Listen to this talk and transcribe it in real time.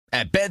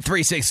At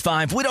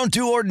Bet365, we don't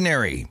do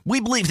ordinary. We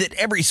believe that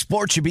every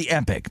sport should be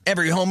epic.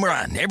 Every home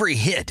run, every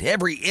hit,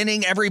 every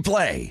inning, every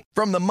play.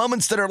 From the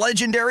moments that are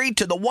legendary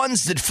to the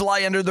ones that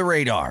fly under the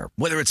radar.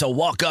 Whether it's a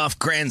walk-off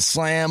grand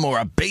slam or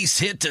a base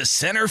hit to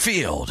center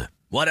field.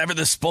 Whatever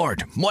the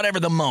sport, whatever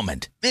the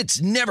moment.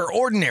 It's never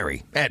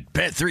ordinary at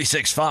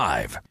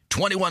Bet365.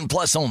 21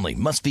 plus only.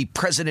 Must be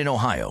present in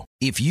Ohio.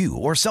 If you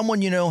or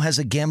someone you know has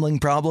a gambling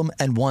problem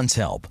and wants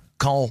help,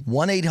 call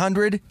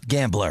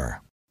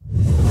 1-800-GAMBLER.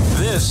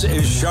 This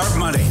is Sharp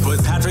Money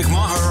with Patrick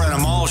Maher and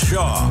Amal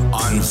Shaw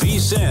on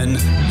VSiN,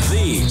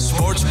 the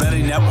Sports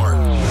Betting Network.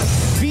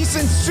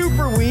 VSiN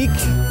Super Week.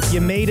 You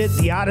made it.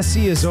 The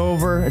Odyssey is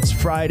over. It's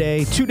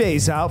Friday. 2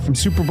 days out from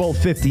Super Bowl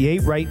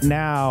 58 right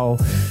now.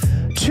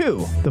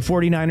 The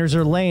 49ers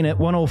are laying at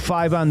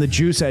 105 on the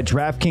juice at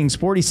DraftKings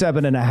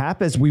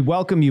 47.5 as we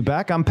welcome you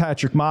back. I'm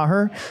Patrick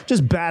Maher,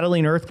 just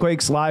battling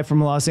earthquakes live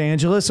from Los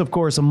Angeles. Of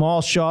course,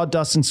 Amal Shaw,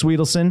 Dustin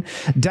Sweetelson,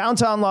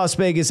 downtown Las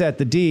Vegas at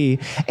the D.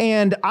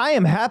 And I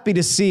am happy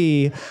to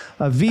see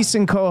a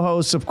VSiN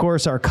co-host, of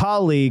course, our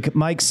colleague,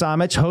 Mike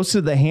Somich, host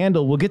of The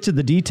Handle. We'll get to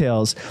the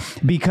details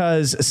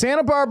because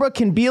Santa Barbara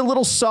can be a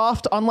little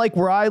soft, unlike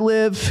where I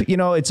live. You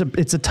know, it's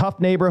a tough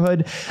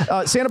neighborhood.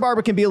 Santa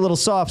Barbara can be a little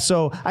soft,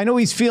 so I know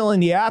he's feeling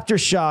the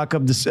aftershock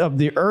of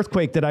the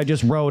earthquake that I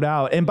just wrote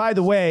out. And by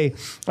the way,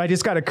 I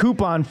just got a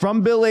coupon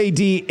from Bill AD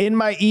in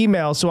my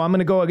email, so I'm going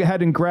to go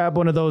ahead and grab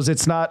one of those.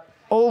 It's not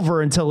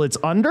over until it's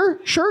under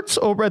shirts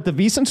over at the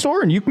VSiN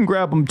store, and you can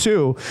grab them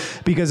too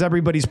because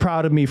everybody's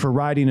proud of me for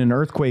riding an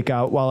earthquake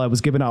out while I was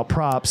giving out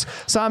props.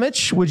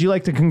 Samich, would you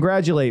like to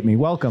congratulate me?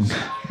 Welcome.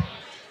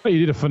 You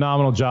did a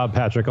phenomenal job,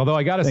 Patrick. Although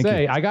I got to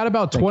say, I got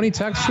about 20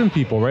 texts from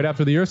people right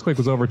after the earthquake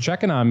was over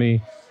checking on me.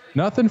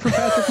 Nothing for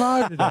Patrick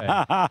Maher today.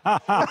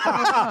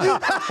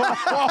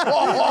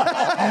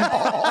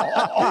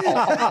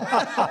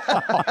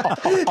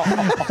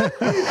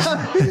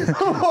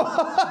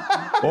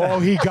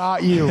 Oh, he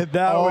got you.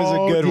 That was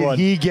a good one.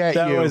 He get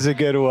that you. was a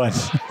good one.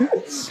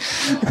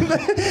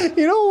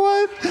 You know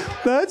what?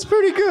 That's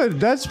pretty good.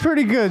 That's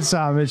pretty good,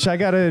 Samich. I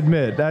got to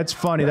admit. That's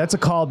funny. That's a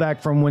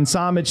callback from when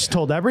Samich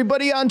told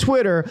everybody on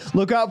Twitter,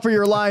 look out for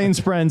your Lions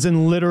friends,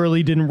 and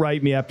literally didn't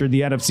write me after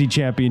the NFC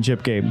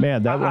Championship game.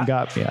 Man, that one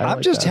got me. I'm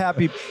just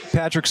happy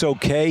Patrick's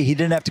okay. He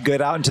didn't have to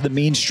get out into the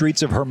mean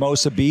streets of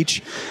Hermosa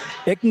Beach.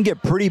 It can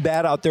get pretty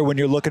bad out there when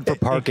you're looking for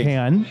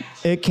parking.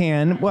 It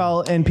can.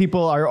 Well, and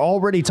people are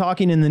already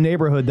talking in the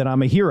neighborhood that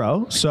I'm a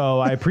hero.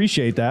 So I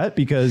appreciate that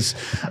because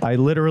I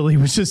literally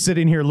was just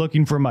sitting here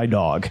looking for my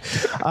dog.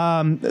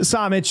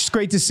 Samich, it's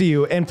great to see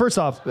you. And first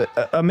off,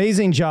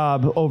 amazing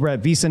job over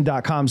at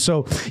vsin.com.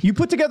 So you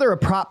put together a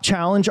prop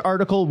challenge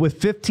article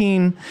with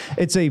 15.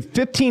 It's a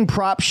 15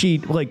 prop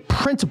sheet, like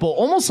printable,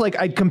 almost like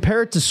I'd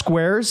compare it to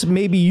squares.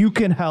 Maybe you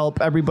can help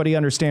everybody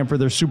understand for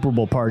their Super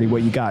Bowl party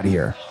what you got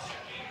here.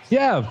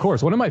 Yeah, of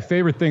course. One of my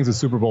favorite things at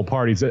Super Bowl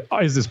parties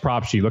is this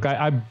prop sheet. Look,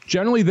 I'm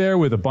generally there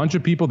with a bunch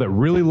of people that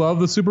really love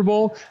the Super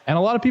Bowl and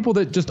a lot of people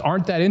that just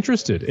aren't that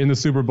interested in the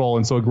Super Bowl.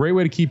 And so a great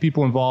way to keep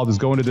people involved is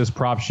going to this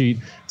prop sheet.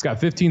 It's got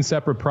 15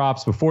 separate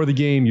props. Before the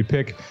game, you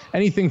pick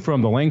anything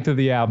from the length of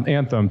the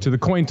anthem to the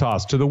coin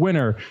toss to the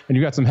winner. And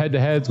you got some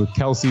head-to-heads with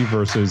Kelsey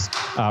versus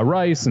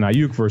Rice and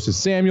Ayuk versus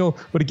Samuel.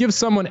 But it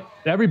gives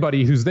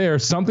everybody who's there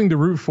something to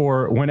root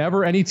for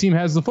whenever any team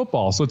has the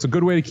football. So it's a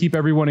good way to keep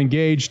everyone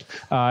engaged.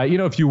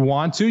 If you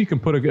want to, you can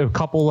put a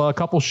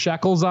couple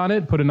shekels on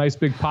it, put a nice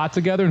big pot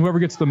together, and whoever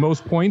gets the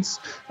most points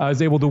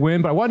is able to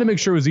win. But I wanted to make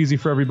sure it was easy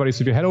for everybody.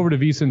 So if you head over to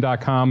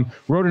vsin.com,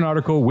 wrote an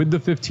article with the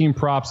 15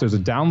 props. There's a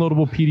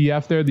downloadable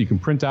PDF there that you can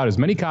print out as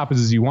many copies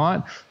as you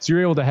want. So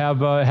you're able to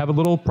have a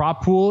little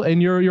prop pool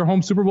in your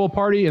home Super Bowl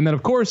party. And then,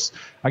 of course,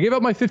 I gave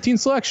out my 15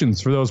 selections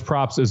for those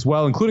props as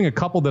well, including a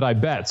couple that I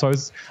bet. So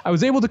I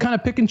was able to kind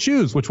of pick and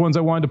choose which ones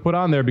I wanted to put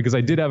on there because I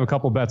did have a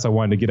couple bets I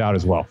wanted to get out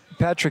as well.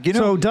 Patrick,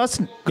 so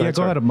Dustin, go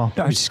ahead, Amal.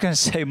 I was just going to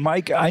say,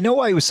 Mike, I know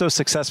why he was so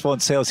successful in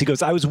sales. He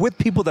goes, I was with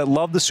people that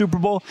love the Super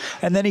Bowl,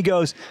 and then he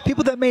goes,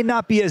 people that may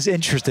not be as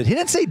interested. He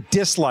didn't say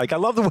dislike. I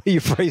love the way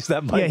you phrased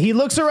that, Mike. Yeah, he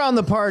looks around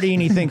the party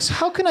and he thinks,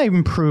 how can I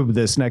improve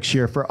this next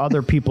year for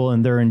other people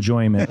and their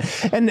enjoyment?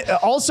 And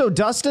also,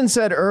 Dustin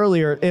said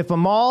earlier, if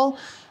Amal,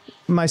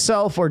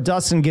 myself, or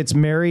Dustin gets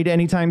married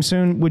anytime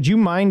soon, would you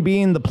mind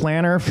being the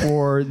planner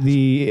for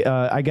the,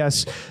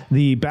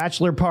 the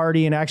bachelor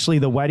party and actually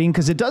the wedding?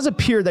 Because it does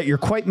appear that you're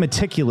quite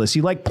meticulous.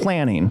 You like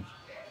planning.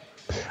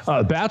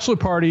 Bachelor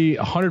party,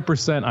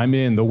 100% I'm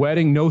in. The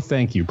wedding, no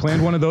thank you.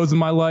 Planned one of those in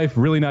my life.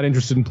 Really not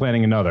interested in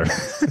planning another.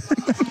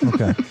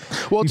 Okay.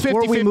 Well, it's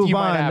 50-50, you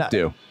might have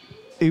to.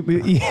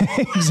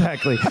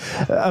 Exactly.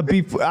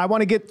 I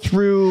want to get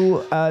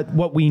through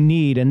what we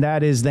need, and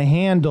that is the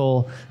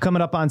handle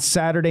coming up on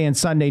Saturday and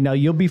Sunday. Now,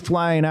 you'll be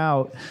flying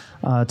out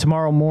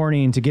tomorrow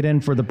morning to get in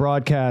for the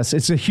broadcast.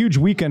 It's a huge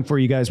weekend for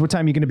you guys. What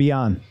time are you going to be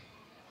on?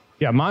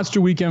 Yeah, Monster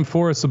Weekend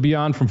for us will be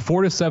on from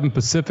 4 to 7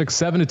 Pacific,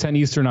 7 to 10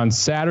 Eastern on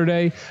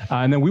Saturday.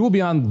 And then we will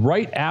be on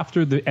right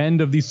after the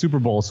end of the Super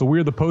Bowl. So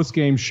we're the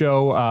post-game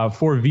show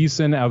for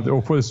VSiN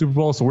or for the Super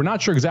Bowl. So we're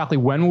not sure exactly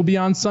when we'll be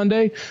on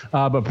Sunday,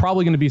 but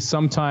probably going to be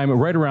sometime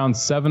right around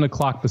 7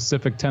 o'clock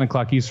Pacific, 10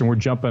 o'clock Eastern. We're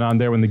jumping on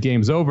there when the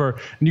game's over.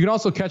 And you can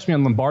also catch me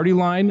on Lombardi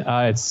Line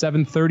at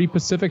 7:30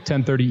 Pacific,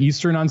 10:30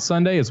 Eastern on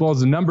Sunday, as well as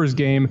the numbers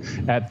game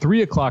at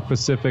 3 o'clock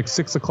Pacific,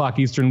 6 o'clock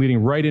Eastern,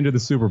 leading right into the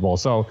Super Bowl.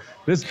 So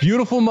this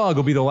beautiful mug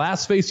will be the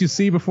last face you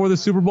see before the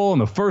Super Bowl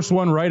and the first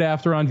one right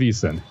after on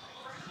VSiN.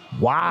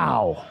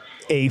 Wow.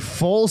 A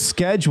full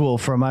schedule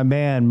for my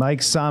man, Mike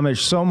Somich,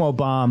 Somo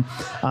Bomb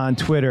on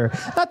Twitter.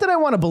 Not that I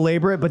want to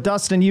belabor it, but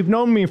Dustin, you've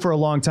known me for a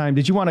long time.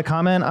 Did you want to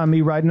comment on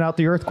me riding out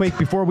the earthquake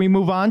before we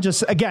move on?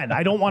 Just, again,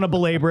 I don't want to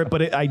belabor it,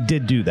 but I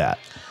did do that.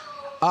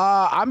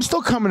 I'm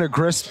still coming to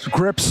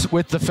grips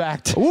with the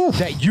fact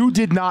that you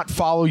did not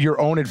follow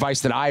your own advice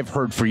that I've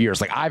heard for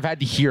years. Like, I've had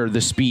to hear the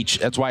speech,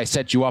 that's why I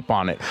set you up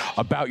on it,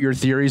 about your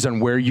theories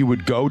on where you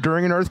would go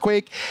during an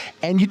earthquake,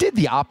 and you did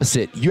the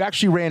opposite. You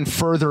actually ran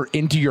further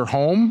into your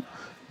home,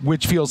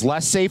 which feels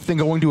less safe than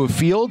going to a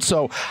field.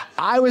 So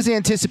I was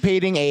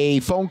anticipating a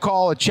phone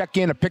call, a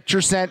check-in, a picture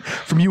sent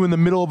from you in the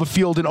middle of a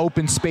field in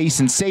open space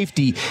and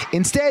safety.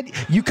 Instead,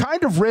 you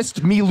kind of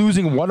risked me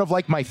losing one of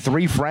like my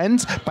 3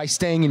 friends by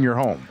staying in your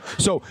home.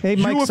 So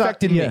you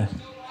affected me.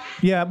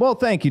 Yeah, well,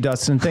 thank you,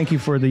 Dustin. Thank you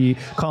for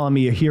calling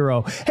me a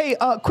hero. Hey,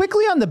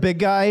 quickly on the big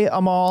guy,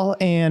 Amal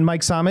and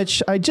Mike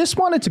Somich, I just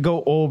wanted to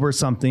go over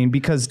something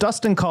because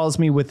Dustin calls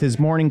me with his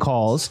morning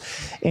calls.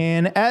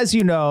 And as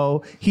you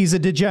know, he's a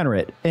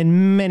degenerate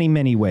in many,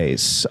 many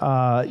ways.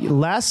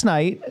 Last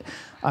night,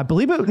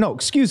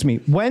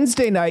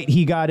 Wednesday night,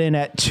 he got in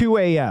at 2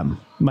 a.m.,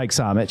 Mike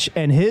Somich,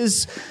 and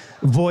his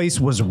voice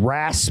was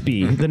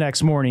raspy the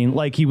next morning,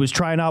 like he was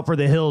trying out for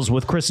the Hills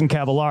with Kristen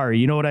Cavallari.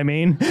 You know what I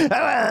mean?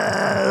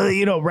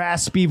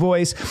 Raspy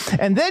voice.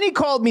 And then he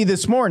called me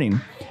this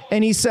morning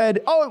and he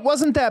said, oh, it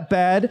wasn't that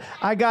bad.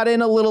 I got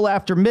in a little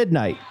after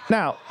midnight.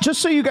 Now, just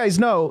so you guys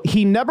know,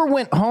 he never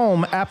went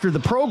home after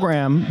this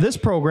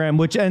program,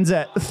 which ends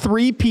at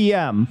 3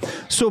 p.m.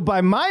 So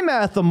by my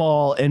math,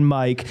 Amal and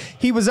Mike,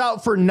 he was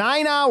out for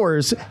 9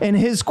 hours. And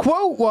his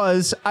quote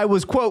was, I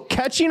was, quote,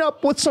 catching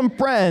up with some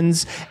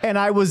friends and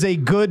I was a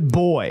good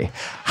boy.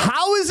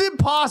 How is it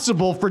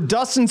possible for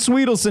Dustin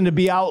Sweetelson to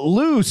be out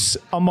loose,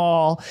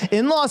 Amal,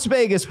 in Las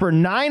Vegas for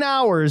 9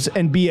 hours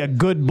and be a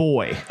good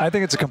boy? I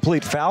think it's a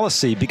complete fallacy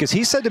because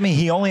he said to me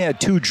he only had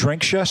 2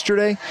 drinks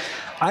yesterday.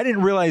 I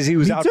didn't realize he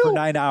was out for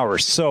 9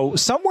 hours. So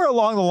somewhere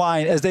along the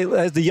line, as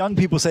the young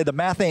people say, the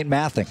math ain't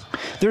mathing.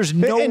 There's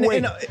no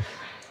way.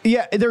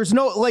 There's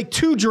no,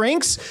 2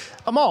 drinks.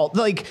 Amal,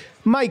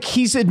 Mike,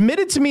 he's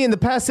admitted to me in the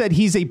past that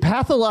he's a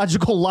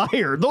pathological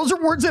liar. Those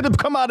are words that have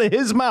come out of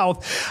his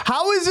mouth.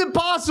 How is it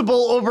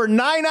possible over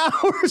 9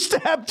 hours to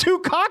have 2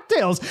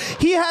 cocktails?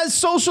 He has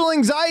social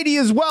anxiety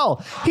as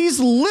well. He's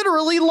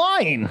literally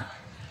lying.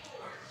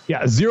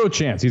 Yeah, 0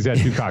 chance he's had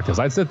 2 cocktails.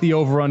 I'd set the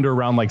over-under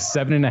around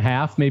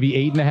 7.5, maybe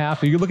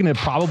 8.5. You're looking at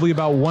probably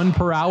about 1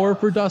 per hour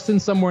for Dustin,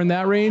 somewhere in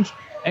that range.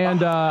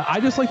 And I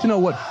just like to know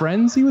what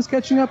friends he was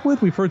catching up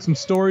with. We've heard some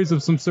stories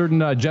of some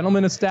certain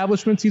gentleman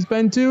establishments he's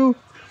been to.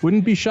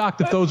 Wouldn't be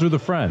shocked if those were the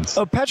friends.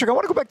 Patrick, I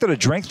want to go back to the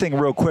drink thing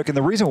real quick. And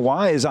the reason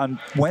why is on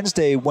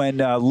Wednesday when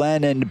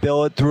Len and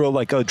Bill threw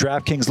a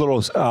DraftKings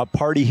little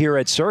party here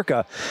at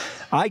Circa,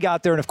 I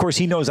got there, and of course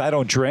he knows I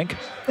don't drink.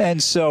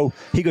 And so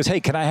he goes, hey,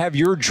 can I have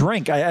your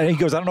drink? He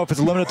goes, I don't know if it's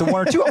limited to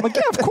 1 or 2. I'm like,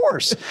 yeah, of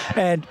course.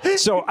 And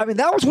so,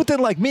 that was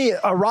within me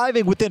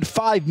arriving within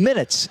 5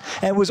 minutes.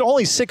 And it was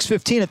only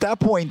 6:15 at that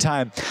point in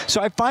time. So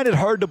I find it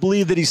hard to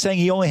believe that he's saying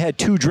he only had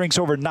 2 drinks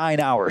over 9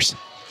 hours.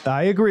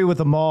 I agree with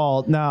them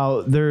all.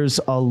 Now, there's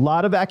a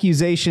lot of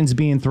accusations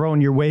being thrown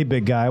your way,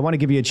 big guy. I want to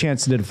give you a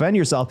chance to defend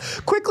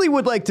yourself. Quickly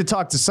would like to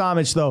talk to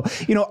Somich, though.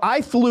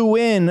 I flew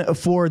in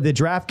for the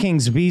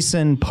DraftKings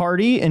VSiN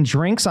party and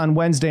drinks on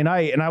Wednesday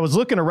night, and I was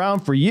looking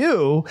around for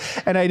you,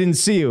 and I didn't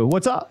see you.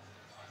 What's up?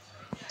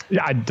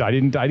 Yeah, I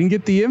didn't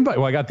get the invite.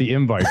 Well, I got the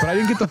invite, but I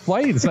didn't get the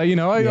flight. So,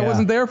 I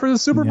wasn't there for the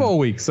Super Bowl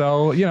week.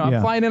 So, I'm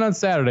flying in on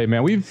Saturday,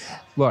 man.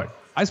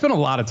 I spent a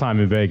lot of time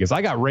in Vegas.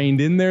 I got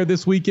reined in there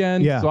this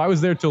weekend. So I was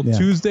there till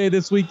Tuesday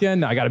this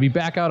weekend. I got to be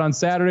back out on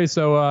Saturday.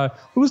 So it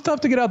was tough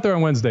to get out there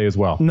on Wednesday as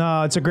well.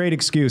 No, it's a great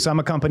excuse. I'm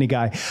a company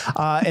guy.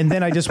 And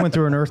then I just went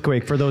through an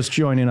earthquake for those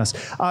joining us.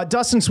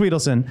 Dustin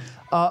Sweetelson,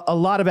 a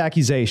lot of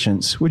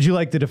accusations. Would you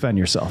like to defend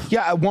yourself?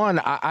 Yeah,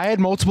 I had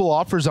multiple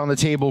offers on the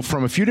table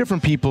from a few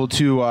different people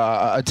to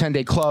attend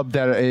a club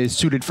that is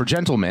suited for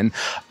gentlemen.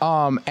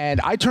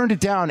 And I turned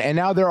it down. And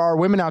now there are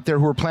women out there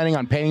who are planning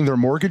on paying their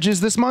mortgages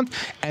this month,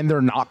 and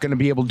they're not going to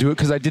be able to do it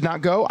because I did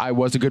not go. I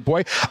was a good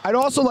boy. I'd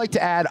also like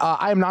to add,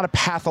 I am not a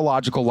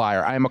pathological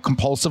liar. I am a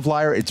compulsive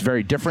liar. It's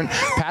very different.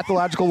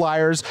 Pathological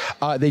liars,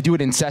 they do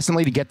it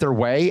incessantly to get their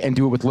way and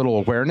do it with little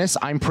awareness.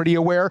 I'm pretty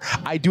aware.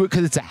 I do it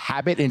because it's a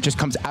habit and it just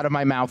comes out of my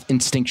my mouth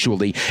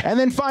instinctually. And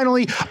then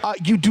finally,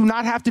 you do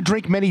not have to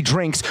drink many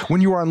drinks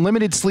when you are on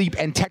limited sleep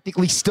and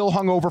technically still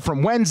hungover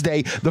from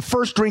Wednesday. The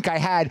first drink I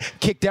had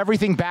kicked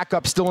everything back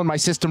up still in my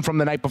system from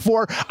the night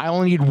before. I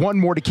only need one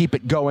more to keep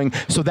it going,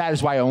 so that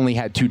is why I only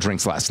had 2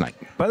 drinks last night.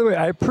 By the way,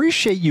 I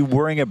appreciate you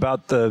worrying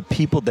about the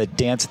people that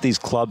dance at these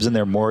clubs and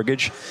their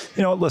mortgage.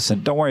 You know,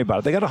 listen, don't worry about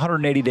it. They got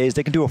 180 days.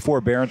 They can do a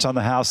forbearance on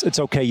the house. It's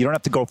okay. You don't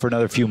have to go for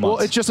another few months.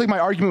 Well, it's just like my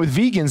argument with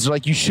vegans.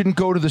 Like, you shouldn't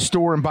go to the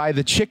store and buy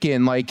the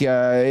chicken. Like,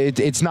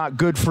 it's not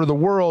good for the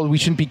world. We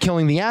shouldn't be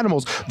killing the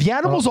animals. The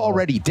animal's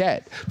already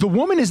dead. The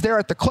woman is there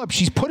at the club.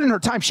 She's put in her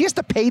time. She has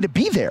to pay to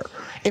be there.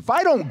 If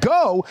I don't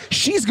go,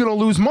 she's going to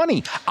lose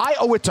money. I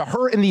owe it to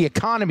her and the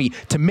economy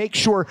to make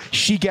sure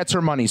she gets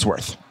her money's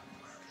worth.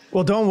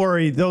 Well, don't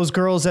worry. Those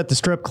girls at the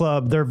strip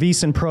club, they're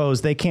VSiN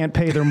pros. They can't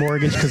pay their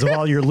mortgage because of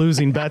all your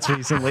losing bets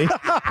recently.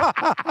 That's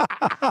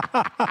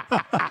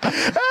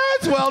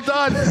well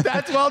done.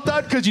 That's well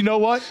done, because you know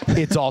what?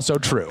 It's also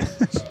true.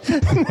 It's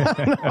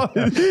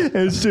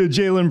true.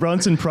 Jalen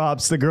Brunson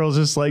props. The girls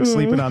just like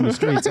sleeping on the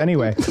streets.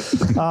 Anyway.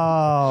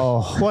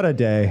 Oh, what a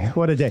day.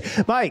 What a day.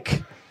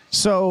 Mike,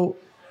 so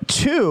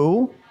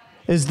 2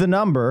 is the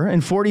number,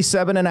 and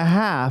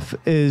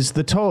 47.5 is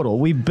the total.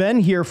 We've been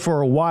here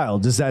for a while.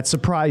 Does that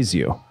surprise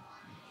you?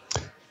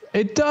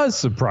 It does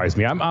surprise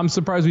me. I'm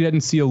surprised we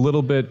didn't see a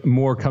little bit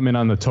more come in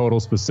on the total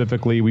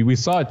specifically. We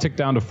saw it tick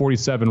down to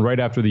 47 right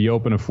after the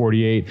open of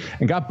 48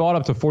 and got bought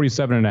up to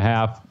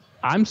 47.5.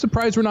 I'm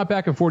surprised we're not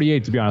back at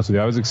 48, to be honest with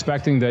you. I was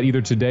expecting that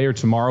either today or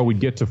tomorrow we'd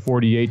get to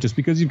 48 just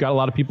because you've got a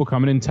lot of people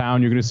coming in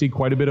town. You're going to see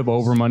quite a bit of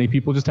over money.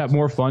 People just have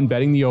more fun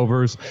betting the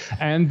overs.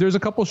 And there's a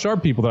couple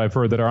sharp people that I've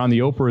heard that are on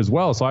the over as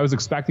well. So I was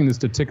expecting this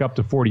to tick up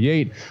to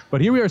 48.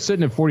 But here we are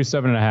sitting at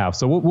 47.5.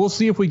 So we'll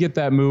see if we get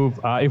that move.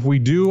 If we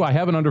do, I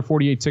have an under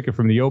 48 ticket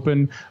from the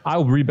open.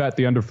 I'll rebet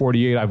the under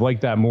 48. I've liked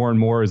that more and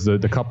more as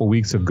the couple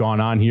weeks have gone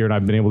on here and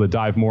I've been able to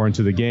dive more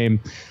into the game.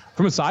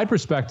 From a side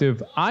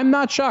perspective, I'm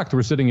not shocked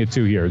we're sitting at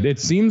 2 here. It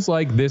seems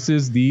like this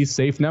is the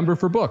safe number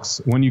for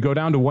books. When you go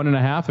down to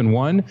 1.5 and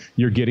 1,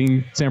 you're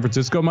getting San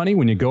Francisco money.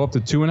 When you go up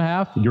to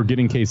 2.5, you're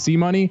getting KC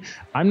money.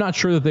 I'm not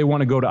sure that they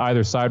want to go to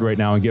either side right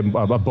now and get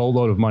a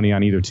boatload of money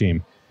on either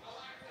team.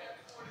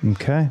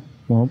 Okay.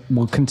 Well,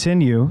 we'll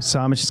continue.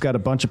 Samich has got a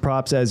bunch of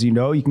props, as you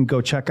know. You can go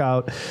check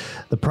out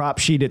the prop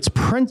sheet. It's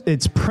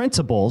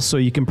printable, so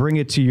you can bring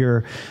it to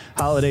your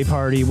holiday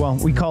party. Well,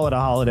 we call it a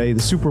holiday,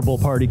 the Super Bowl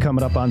party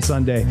coming up on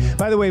Sunday.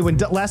 By the way, when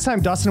last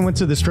time Dustin went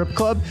to the strip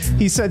club,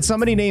 he said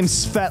somebody named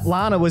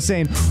Svetlana was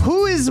saying,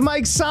 "Who is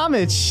Mike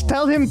Samich?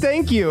 Tell him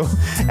thank you."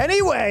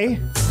 Anyway,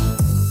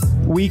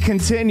 we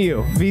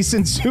continue.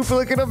 VSiN Super,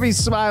 look at him, he's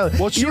smiling.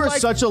 Well, you are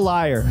such a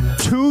liar.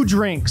 2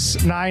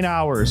 drinks, 9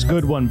 hours.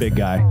 Good one, big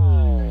guy.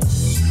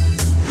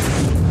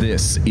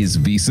 This is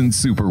VSiN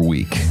Super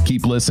Week.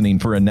 Keep listening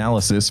for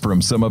analysis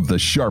from some of the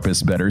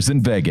sharpest bettors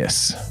in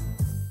Vegas.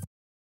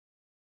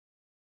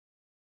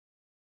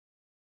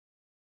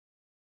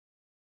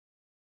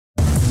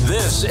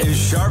 This is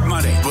Sharp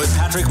Money with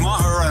Patrick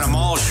Maher and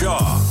Amal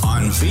Shaw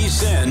on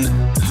VSiN,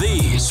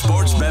 the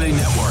Sports Betting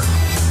Network.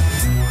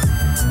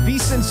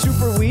 VSiN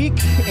Super Week,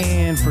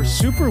 and for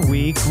Super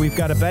Week, we've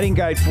got a betting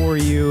guide for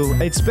you.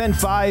 It's been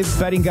 5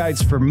 betting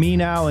guides for me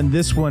now, and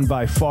this one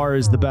by far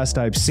is the best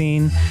I've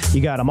seen. You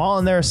got them all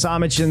in there,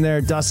 Samich in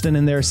there, Dustin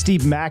in there,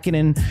 Steve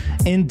Makinen,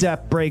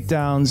 in-depth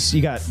breakdowns.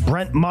 You got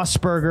Brent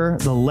Musburger,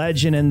 the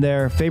legend, in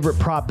there, favorite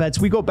prop bets.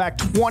 We go back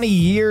 20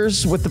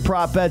 years with the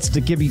prop bets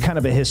to give you kind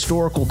of a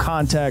historical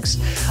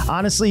context.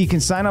 Honestly, you can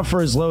sign up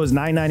for as low as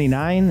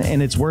 $9.99,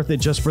 and it's worth it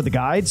just for the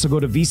guide. So go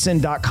to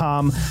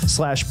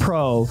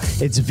vsin.com/pro.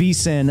 It's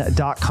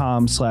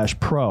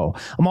vsin.com/pro.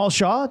 Amal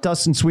Shaw,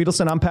 Dustin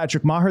Sweetelson, I'm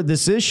Patrick Maher.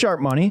 This is Sharp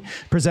Money,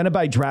 presented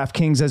by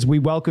DraftKings, as we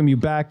welcome you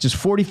back. Just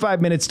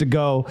 45 minutes to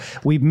go.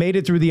 We've made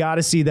it through the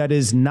odyssey that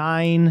is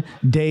 9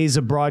 days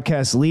of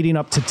broadcast leading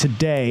up to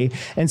today.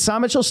 And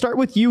Samich, I'll start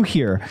with you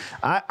here.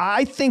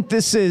 I think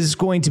this is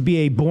going to be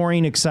a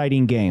boring,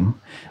 exciting game.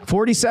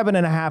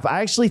 47.5.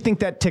 I actually think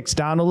that ticks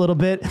down a little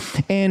bit.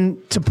 And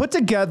to put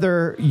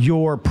together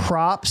your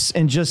props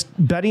and just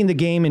betting the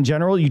game in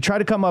general, you try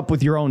to come up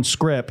with your own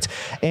script.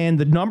 And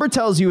the number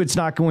tells you it's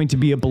not going to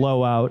be a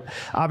blowout,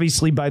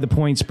 obviously by the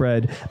point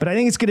spread. But I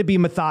think it's going to be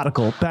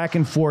methodical, back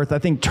and forth. I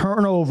think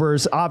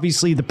turnovers,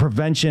 obviously the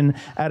prevention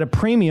at a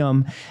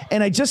premium.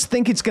 And I just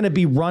think it's going to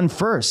be run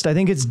first. I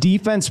think it's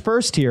defense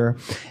first here.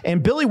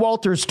 And Billy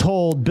Walters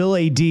told Bill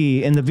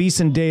A.D. in the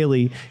VSiN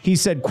Daily, he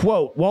said,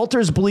 quote,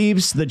 Walters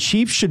believes the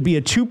Chiefs should be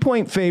a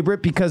 2-point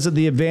favorite because of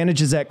the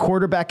advantages at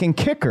quarterback and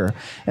kicker.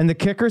 And the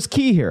kicker's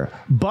key here.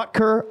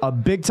 Butker, a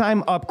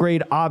big-time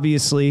upgrade,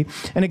 obviously.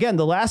 And again,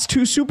 the last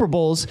 2 Super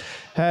Bowls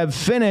have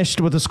finished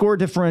with a score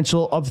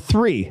differential of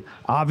 3.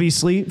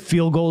 Obviously,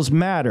 field goals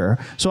matter.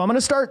 So I'm going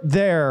to start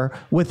there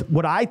with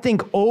what I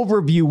think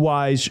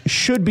overview-wise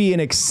should be an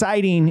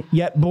exciting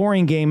yet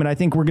boring game, and I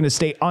think we're going to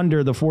stay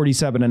under the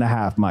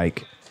 47.5,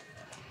 Mike.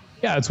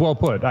 Yeah, it's well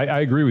put.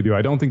 I agree with you.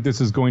 I don't think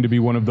this is going to be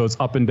one of those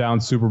up and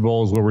down Super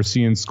Bowls where we're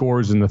seeing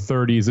scores in the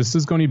 30s. This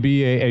is going to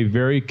be a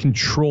very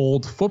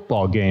controlled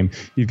football game.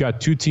 You've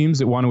got two teams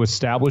that want to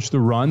establish the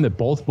run, that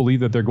both believe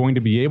that they're going to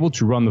be able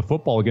to run the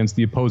football against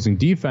the opposing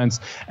defense.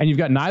 And you've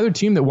got neither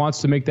team that wants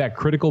to make that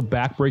critical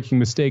back-breaking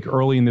mistake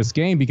early in this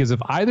game, because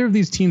if either of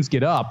these teams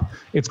get up,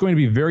 it's going to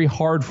be very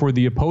hard for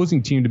the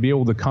opposing team to be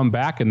able to come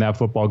back in that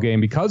football game.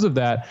 Because of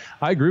that,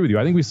 I agree with you.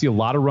 I think we see a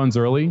lot of runs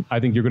early. I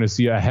think you're going to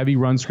see a heavy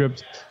run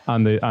script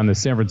on the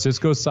San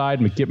Francisco side,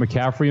 get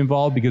McCaffrey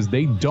involved, because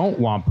they don't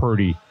want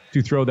Purdy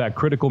to throw that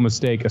critical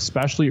mistake,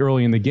 especially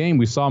early in the game.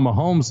 We saw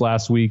Mahomes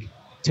last week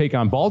take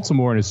on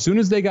Baltimore, and as soon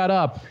as they got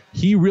up,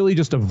 he really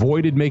just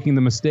avoided making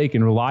the mistake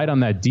and relied on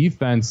that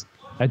defense.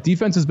 That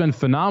defense has been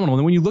phenomenal.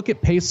 And when you look at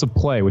pace of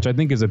play, which I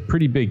think is a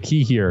pretty big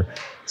key here,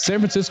 San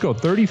Francisco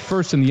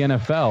 31st in the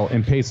NFL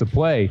in pace of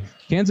play.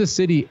 Kansas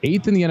City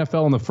 8th in the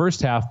NFL in the first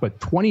half, but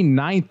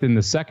 29th in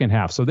the second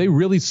half. So they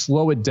really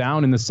slow it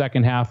down in the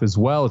second half as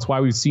well. It's why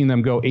we've seen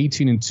them go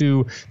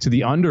 18-2 to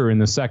the under in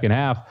the second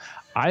half.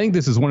 I think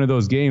this is one of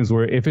those games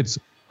where if it's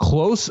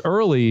close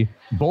early,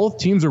 both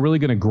teams are really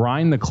going to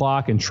grind the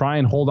clock and try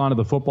and hold on to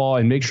the football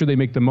and make sure they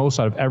make the most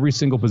out of every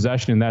single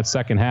possession in that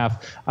second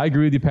half. I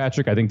agree with you,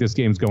 Patrick. I think this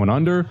game's going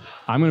under.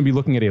 I'm going to be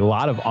looking at a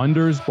lot of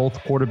unders, both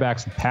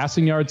quarterbacks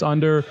passing yards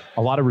under,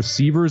 a lot of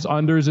receivers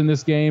unders in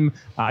this game.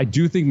 I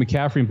do think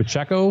McCaffrey and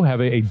Pacheco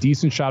have a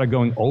decent shot of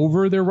going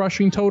over their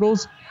rushing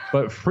totals,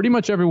 but pretty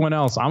much everyone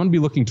else, I'm going to be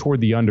looking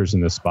toward the unders in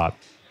this spot.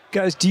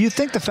 Guys, do you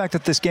think the fact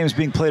that this game is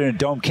being played in a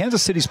dome,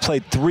 Kansas City's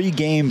played 3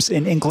 games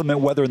in inclement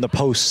weather in the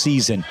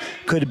postseason,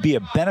 could it be a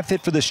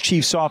benefit for this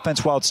Chiefs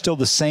offense while it's still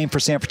the same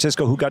for San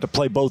Francisco, who got to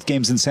play both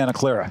games in Santa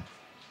Clara?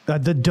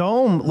 The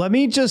dome, let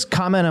me just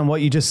comment on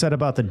what you just said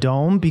about the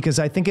dome, because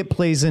I think it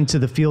plays into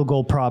the field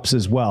goal props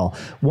as well.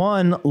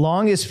 One,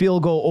 longest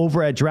field goal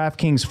over at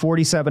DraftKings,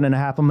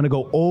 47.5. I'm going to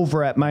go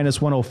over at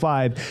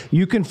 -105.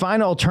 You can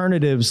find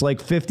alternatives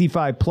like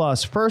 55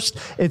 plus. First,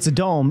 it's a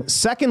dome.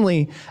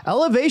 Secondly,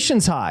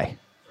 elevation's high.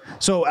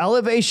 So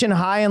elevation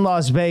high in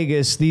Las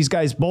Vegas. These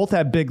guys both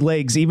have big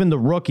legs, even the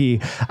rookie.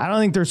 I don't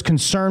think there's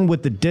concern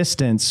with the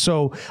distance.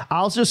 So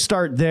I'll just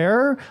start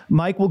there.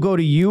 Mike, will go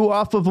to you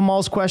off of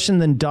Amal's question,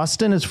 then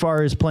Dustin as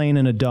far as playing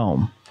in a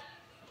dome.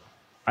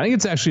 I think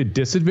it's actually a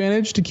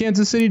disadvantage to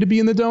Kansas City to be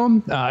in the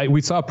dome.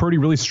 We saw Purdy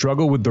really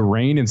struggle with the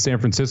rain in San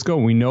Francisco.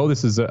 We know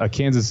this is a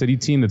Kansas City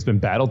team that's been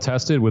battle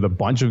tested with a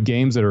bunch of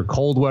games that are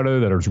cold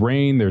weather, that there's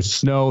rain, there's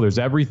snow, there's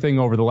everything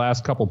over the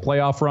last couple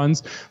playoff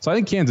runs. So I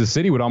think Kansas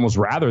City would almost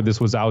rather this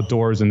was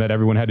outdoors and that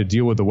everyone had to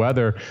deal with the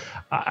weather.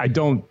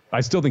 I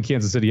still think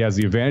Kansas City has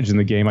the advantage in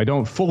the game. I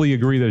don't fully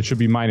agree that it should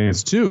be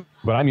 -2,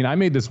 but I mean, I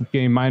made this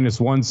game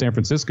 -1 San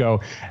Francisco,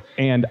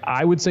 and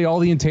I would say all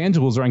the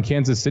intangibles are on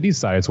Kansas City's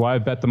side. It's why I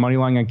bet the money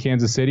line on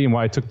Kansas City and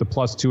why I took the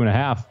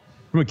 +2.5.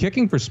 From a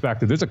kicking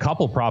perspective, there's a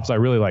couple props I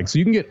really like. So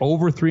you can get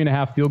over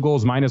 3.5 field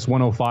goals,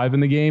 -105 in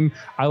the game.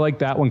 I like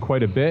that one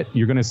quite a bit.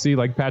 You're going to see,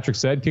 like Patrick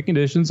said, kick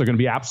conditions are going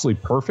to be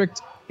absolutely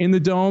perfect in the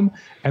dome.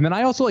 And then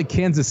I also like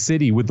Kansas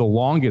City with the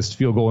longest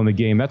field goal in the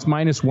game. That's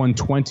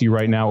 -120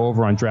 right now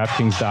over on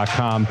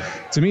DraftKings.com.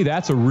 To me,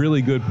 that's a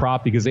really good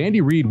prop because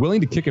Andy Reid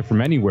willing to kick it from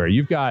anywhere.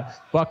 You've got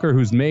Butker,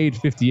 who's made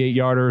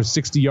 58-yarders,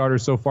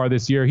 60-yarders so far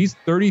this year. He's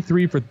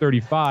 33 for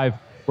 35.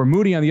 Where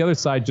Moody on the other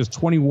side, just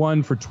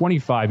 21 for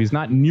 25. He's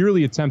not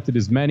nearly attempted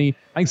as many.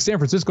 I think San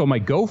Francisco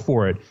might go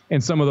for it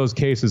in some of those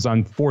cases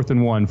on 4th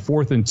and 1,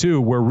 4th and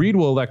 2, where Reid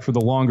will elect for the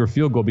longer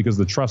field goal because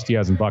of the trust he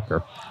has in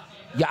Butker.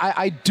 Yeah,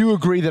 I do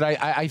agree that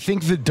I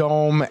think the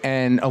dome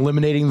and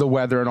eliminating the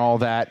weather and all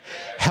that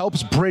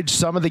helps bridge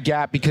some of the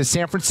gap because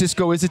San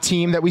Francisco is a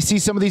team that we see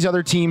some of these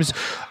other teams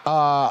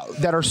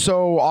that are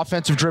so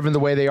offensive driven the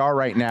way they are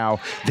right now.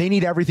 They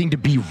need everything to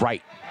be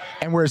right.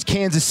 And whereas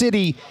Kansas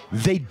City,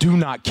 they do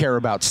not care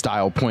about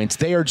style points.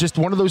 They are just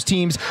one of those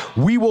teams,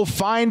 we will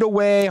find a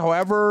way,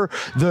 however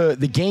the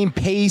game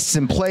pace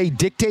and play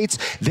dictates,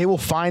 they will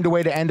find a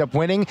way to end up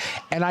winning.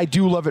 And I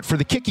do love it for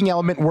the kicking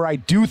element where I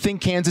do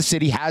think Kansas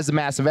City has the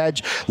massive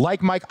edge.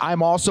 Like Mike,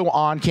 I'm also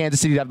on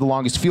Kansas City to have the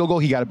longest field goal.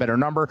 He got a better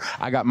number.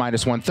 I got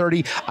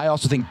 -130. I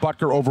also think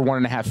Butker over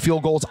 1.5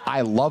 field goals.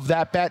 I love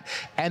that bet.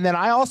 And then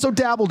I also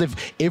dabbled,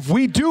 if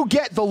we do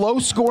get the low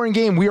scoring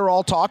game we are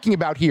all talking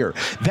about here,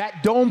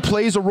 that dome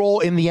plays a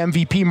role in the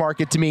MVP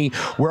market to me,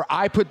 where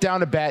I put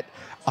down a bet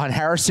on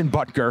Harrison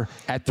Butker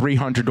at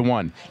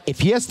 300-1.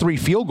 If he has 4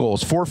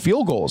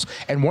 field goals,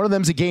 and one of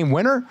them's a game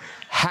winner,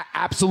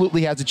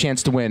 absolutely has a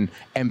chance to win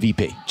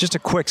MVP. Just a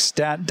quick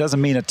stat, doesn't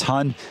mean a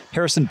ton.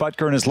 Harrison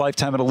Butker in his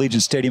lifetime at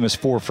Allegiant Stadium is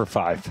 4 for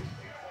 5.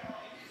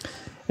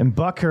 And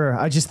Bucker,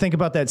 I just think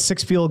about that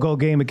 6 field goal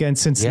game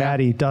against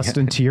Cincinnati,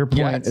 Dustin, to your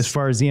point, as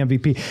far as the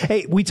MVP.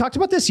 Hey, we talked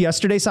about this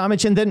yesterday,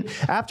 Samich, and then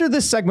after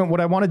this segment,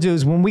 what I want to do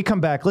is when we come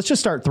back, let's just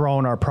start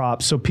throwing our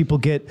props so people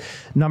get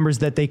numbers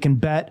that they can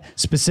bet,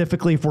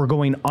 specifically if we're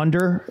going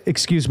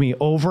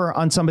over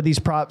on some of these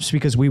props,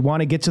 because we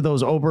want to get to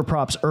those over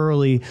props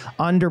early.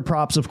 Under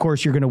props, of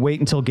course, you're going to wait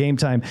until game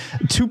time.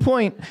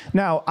 2-point.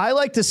 Now, I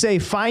like to say,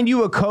 find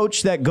you a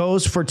coach that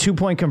goes for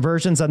 2-point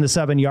conversions on the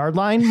 7-yard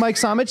line, Mike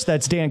Samich.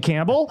 That's Dan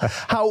Campbell.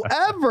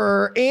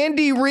 However,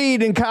 Andy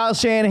Reid and Kyle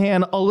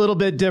Shanahan, a little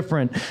bit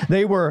different.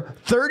 They were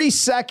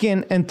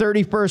 32nd and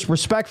 31st,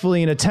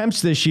 respectfully, in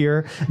attempts this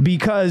year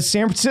because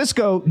San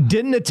Francisco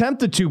didn't attempt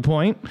the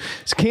 2-point.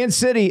 Kansas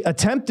City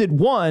attempted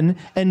 1,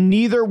 and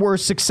neither were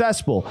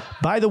successful.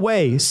 By the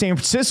way, San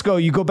Francisco,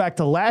 you go back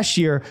to last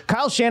year,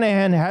 Kyle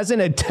Shanahan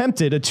hasn't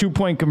attempted a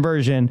 2-point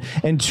conversion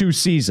in 2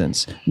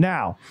 seasons.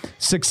 Now,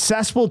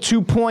 successful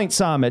 2-point,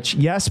 Samich,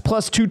 yes,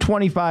 plus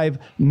 225,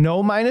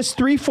 no minus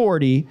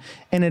 340,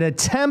 and an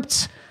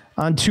attempt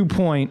on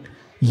 2-point,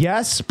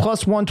 yes,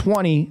 plus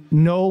 120,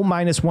 no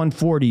minus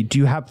 140. Do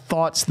you have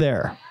thoughts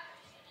there?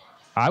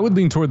 I would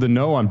lean toward the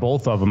no on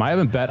both of them. I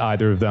haven't bet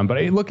either of them. But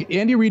hey, look,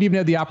 Andy Reid even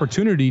had the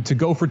opportunity to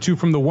go for 2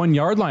 from the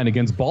 1-yard line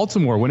against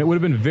Baltimore when it would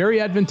have been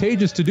very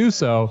advantageous to do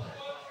so.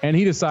 And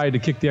he decided to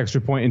kick the extra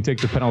point and take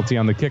the penalty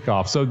on the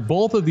kickoff. So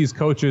both of these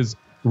coaches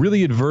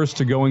really adverse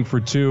to going for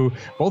 2.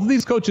 Both of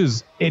these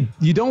coaches,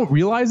 you don't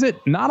realize it,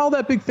 not all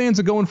that big fans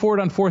of going for it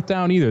on 4th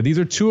down either. These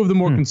are 2 of the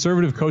more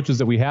conservative coaches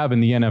that we have in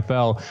the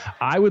NFL.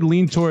 I would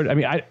lean toward,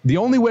 the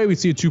only way we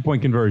see a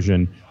 2-point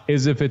conversion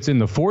is if it's in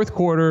the 4th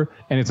quarter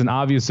and it's an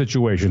obvious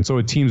situation. So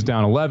a team's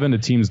down 11, a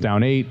team's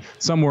down 8,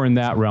 somewhere in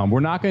that realm. We're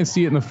not going to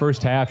see it in the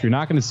first half. You're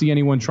not going to see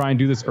anyone try and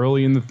do this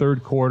early in the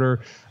 3rd quarter.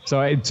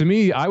 So to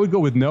me, I would go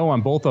with no on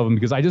both of them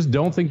because I just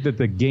don't think that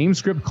the game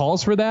script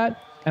calls for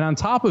that. And on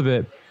top of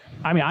it,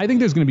 I think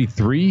there's going to be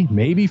 3,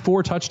 maybe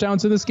 4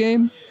 touchdowns in this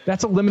game.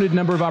 That's a limited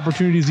number of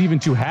opportunities even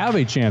to have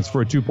a chance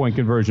for a 2-point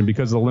conversion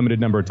because of the limited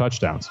number of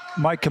touchdowns.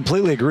 Mike,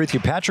 completely agree with you.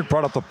 Patrick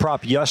brought up a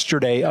prop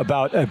yesterday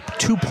about a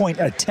 2-point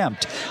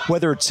attempt,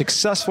 whether it's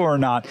successful or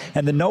not.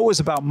 And the no was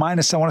about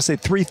minus, I want to say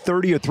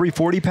 330 or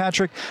 340,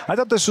 Patrick. I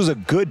thought this was a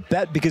good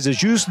bet because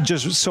as you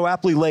just so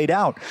aptly laid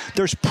out,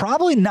 there's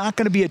probably not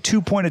going to be a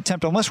 2-point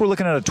attempt unless we're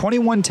looking at a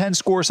 21-10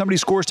 score. Somebody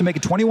scores to make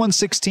it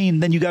 21-16,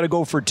 then you got to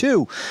go for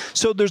 2.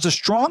 So there's a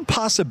strong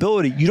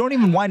possibility you don't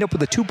even wind up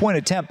with a 2-point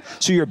attempt.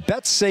 So your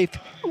bet's safe,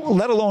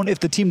 let alone if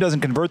the team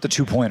doesn't convert the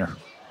 2-pointer.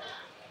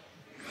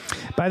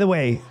 By the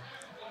way,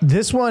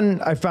 this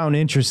one I found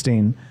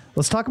interesting.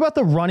 Let's talk about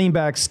the running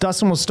backs.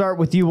 Dustin, we'll start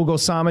with you. We'll go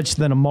Samich,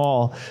 then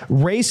Amal.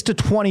 Race to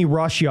 20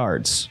 rush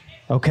yards.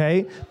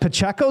 Okay?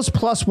 Pacheco's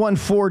plus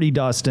 140,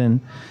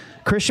 Dustin.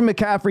 Christian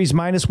McCaffrey's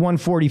minus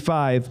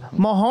 145.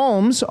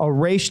 Mahomes, a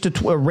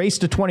race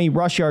to 20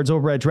 rush yards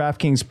over at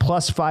DraftKings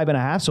plus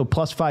 5.5, so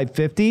plus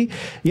 550.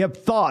 You have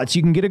thoughts?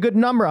 You can get a good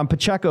number on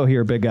Pacheco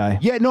here, big guy.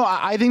 Yeah, no,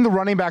 I think the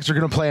running backs are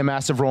going to play a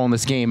massive role in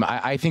this game.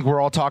 I think we're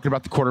all talking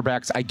about the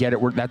quarterbacks. I get it.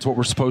 That's what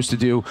we're supposed to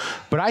do.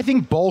 But I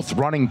think both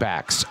running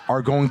backs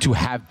are going to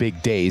have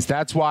big days.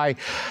 That's why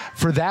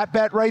for that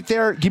bet right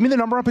there, give me the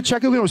number on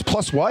Pacheco. It was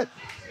plus what?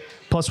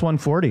 Plus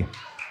 140.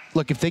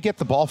 Look, if they get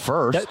the ball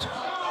first...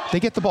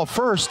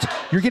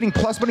 you're getting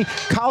plus money.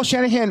 Kyle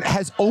Shanahan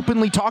has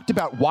openly talked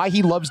about why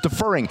he loves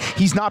deferring.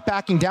 He's not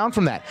backing down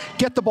from that.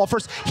 Get the ball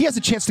first. He has a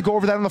chance to go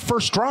over that on the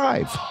first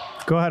drive.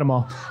 Go ahead,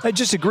 Amal. I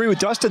just agree with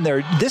Dustin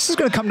there. This is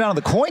going to come down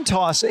to the coin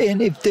toss,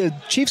 and if the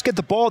Chiefs get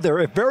the ball,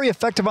 they're very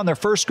effective on their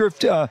first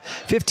 15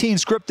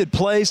 scripted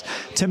plays.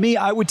 To me,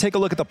 I would take a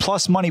look at the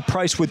plus money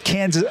price with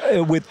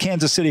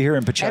Kansas City here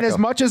in Pacheco. And as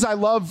much as I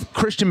love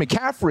Christian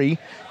McCaffrey,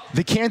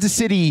 the Kansas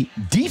City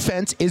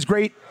defense is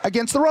great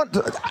against the run.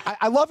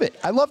 I love it.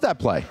 I love that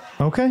play.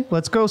 Okay,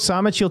 let's go.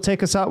 Samich, you'll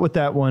take us out with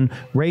that one.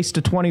 Race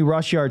to 20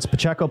 rush yards.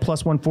 Pacheco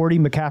plus 140,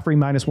 McCaffrey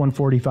minus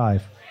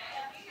 145.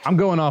 I'm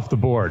going off the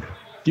board.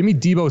 Give me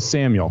Deebo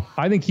Samuel.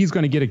 I think he's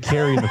going to get a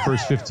carry in the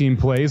first 15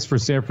 plays for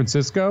San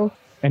Francisco,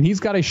 and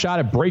he's got a shot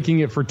at breaking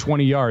it for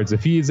 20 yards.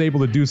 If he is able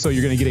to do so,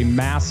 you're going to get a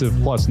massive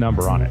plus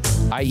number on it.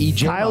 I.e.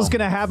 Kyle's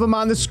going to have him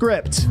on the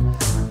script.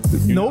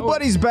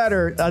 Nobody's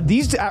better.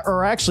 These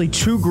are actually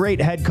 2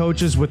 great head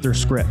coaches with their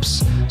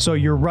scripts. So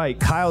you're right.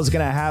 Kyle's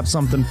going to have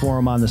something for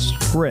him on the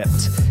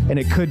script, and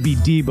it could be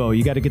Deebo.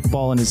 You got to get the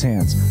ball in his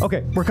hands.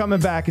 Okay, we're coming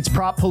back. It's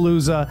Prop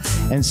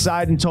Palooza and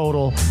Side and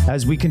Total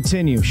as we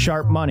continue.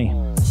 Sharp money.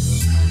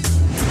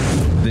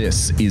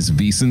 This is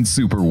VSiN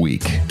Super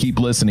Week. Keep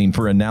listening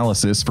for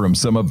analysis from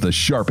some of the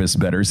sharpest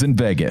bettors in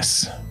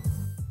Vegas.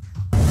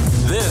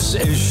 This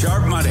is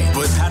Sharp Money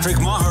with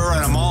Patrick Maher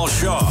and Amal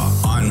Shaw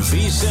on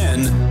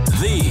VSiN,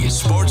 the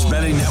Sports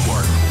Betting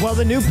Network. Well,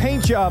 the new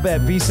paint job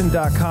at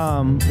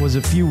VSiN.com was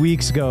a few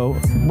weeks ago,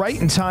 right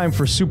in time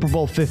for Super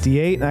Bowl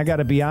 58. And I got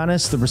to be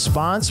honest, the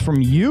response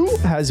from you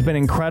has been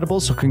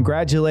incredible. So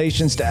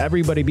congratulations to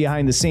everybody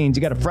behind the scenes.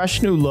 You got a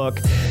fresh new look.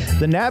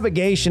 The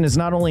navigation is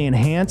not only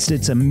enhanced,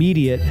 it's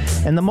immediate.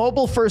 And the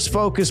mobile first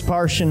focus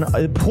port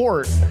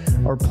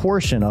or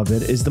portion of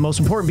it is the most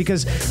important,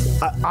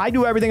 because I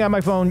do everything on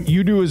my phone.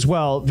 You do as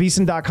well.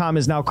 VSiN.com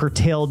is now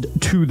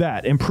curtailed to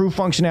that. Improved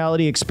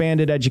functionality,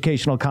 expanded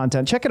educational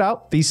content. Check it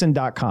out,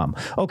 VSiN.com.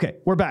 Okay,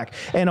 we're back.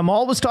 And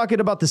Amal was talking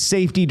about the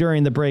safety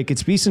during the break.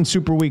 It's VSiN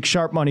Super Week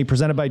Sharp Money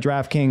presented by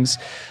DraftKings.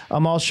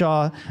 Amal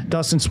Shaw,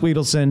 Dustin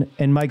Sweetelson,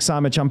 and Mike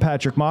Somich. I'm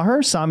Patrick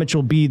Maher. Somich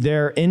will be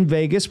there in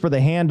Vegas for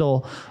the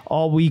Handle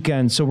all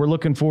weekend, so we're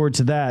looking forward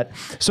to that.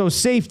 So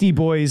safety,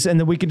 boys, and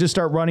then we can just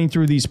start running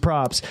through these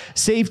props.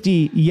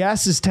 Safety,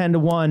 yes is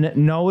 10-1,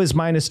 no is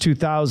minus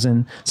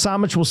 2,000.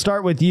 Somich, we'll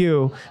start with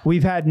you.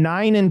 We've had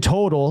 9 in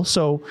total,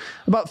 so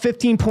about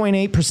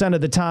 15.8%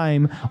 of the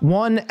time,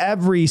 1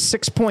 every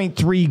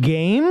 6.3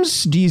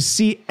 games. Do you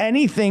see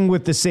anything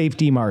with the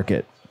safety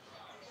market?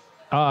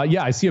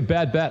 Yeah, I see a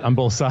bad bet on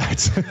both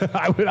sides.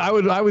 I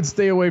would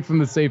stay away from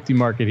the safety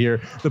market here.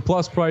 The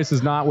plus price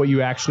is not what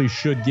you actually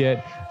should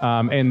get,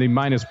 and the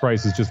minus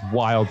price is just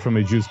wild from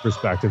a juice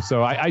perspective.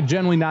 So I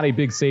generally not a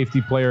big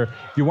safety player.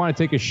 If you want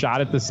to take a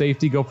shot at the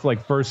safety, go for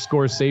like first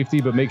score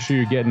safety, but make sure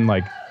you're getting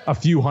like a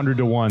few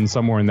 100-1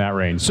 somewhere in that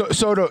range. So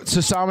to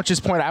Somich's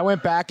point, I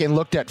went back and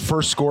looked at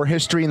first score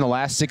history in the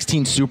last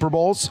 16 Super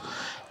Bowls.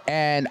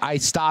 And I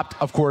stopped,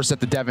 of course, at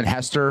the Devin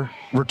Hester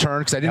return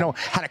because I didn't know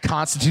how to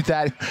constitute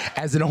that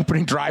as an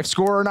opening drive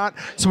score or not.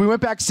 So we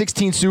went back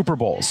 16 Super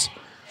Bowls.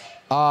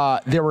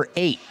 There were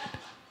 8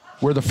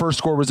 where the first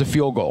score was a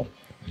field goal.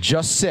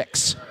 Just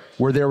 6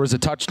 where there was a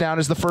touchdown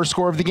as the first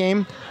score of the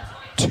game.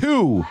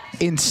 2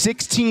 in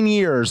 16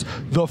 years,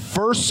 the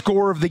first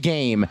score of the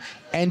game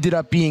ended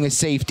up being a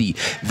safety.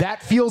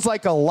 That feels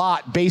like a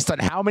lot based on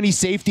how many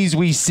safeties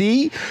we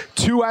see.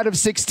 2 out of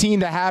 16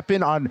 to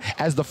happen on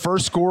as the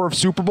first score of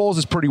Super Bowls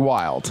is pretty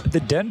wild.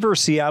 The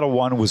Denver-Seattle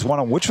one was one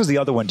on, which was the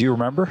other one? Do you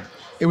remember?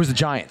 It was the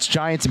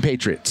Giants and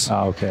Patriots.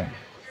 Oh, okay.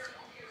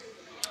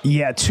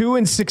 Yeah, 2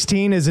 in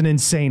 16 is an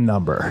insane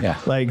number. Yeah.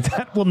 Like,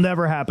 that will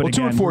never happen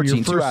again. 2 in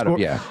 14, 2 out of,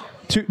 yeah.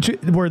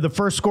 Where the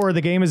first score of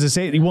the game is a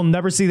safety. We'll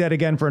never see that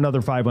again for another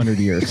 500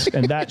 years.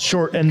 And that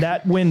short and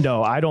that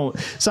window,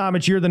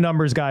 Somich, you're the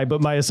numbers guy,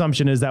 but my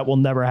assumption is that will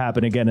never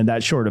happen again in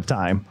that short of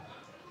time.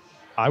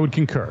 I would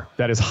concur.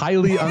 That is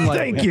highly unlikely.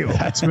 Thank you.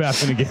 That's to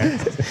happen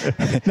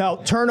again. Now,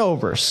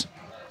 turnovers.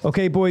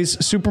 Okay,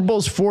 boys, Super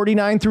Bowls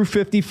 49 through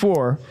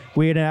 54,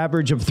 we had an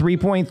average of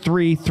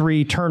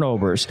 3.33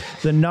 turnovers.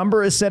 The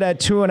number is set at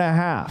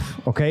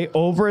 2.5. Okay,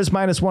 over is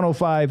minus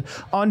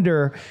 105.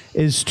 Under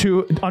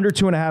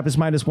 2.5 is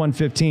minus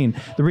 115.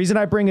 The reason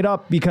I bring it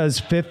up because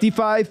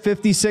 55,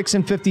 56,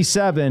 and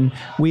 57,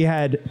 we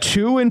had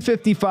 2 in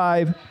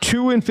 55,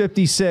 2 in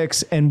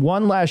 56, and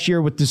 1 last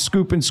year with the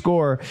scoop and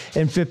score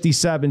in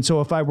 57.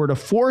 So if I were to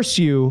force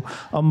you,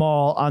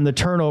 Amal, on the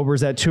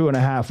turnovers at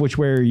 2.5, which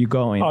way are you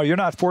going? Oh, you're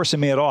not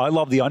forcing me at all. I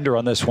love the under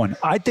on this one.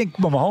 I think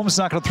Mahomes is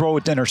not going to throw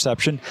an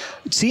interception.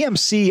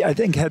 CMC, I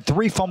think, had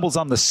 3 fumbles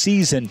on the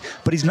season,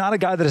 but he's not a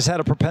guy that has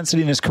had a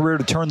propensity in his career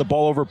to turn the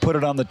ball over, put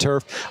it on the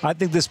turf. I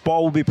think this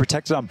ball will be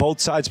protected on both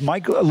sides.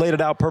 Mike laid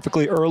it out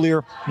perfectly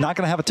earlier. Not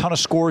going to have a ton of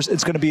scores.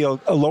 It's going to be a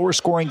lower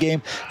scoring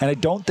game, and I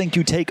don't think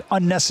you take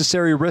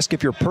unnecessary risk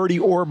if you're Purdy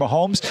or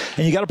Mahomes,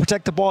 and you got to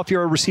protect the ball if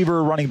you're a receiver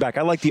or running back.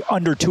 I like the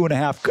under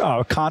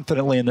 2.5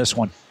 confidently in this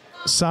one.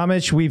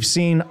 Somich, we've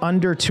seen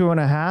under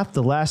 2.5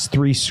 the last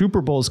 3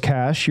 Super Bowls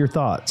cash. Your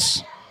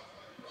thoughts?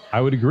 I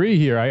would agree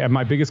here.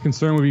 My biggest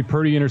concern would be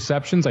Purdy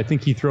interceptions. I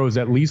think he throws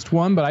at least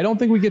 1, but I don't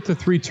think we get to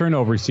 3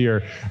 turnovers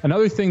here.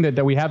 Another thing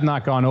that we have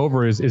not gone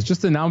over is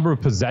just the number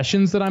of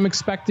possessions that I'm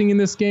expecting in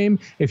this game.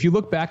 If you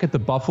look back at the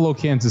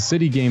Buffalo-Kansas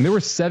City game, there were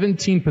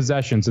 17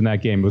 possessions in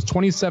that game. It was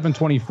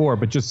 27-24,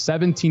 but just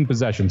 17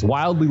 possessions,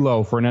 wildly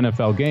low for an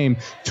NFL game.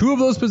 2 of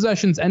those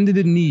possessions ended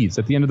in knees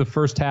at the end of the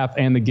first half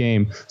and the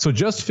game. So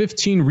just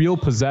 15 real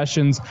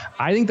possessions.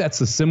 I think that's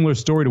a similar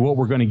story to what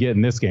we're going to get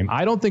in this game.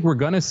 I don't think we're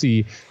going to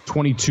see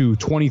 22,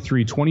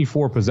 23,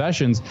 24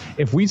 possessions.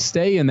 If we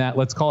stay in that,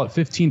 let's call it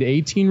 15 to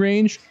 18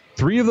 range,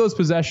 3 of those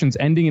possessions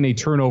ending in a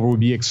turnover would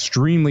be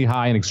extremely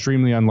high and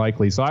extremely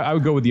unlikely. So I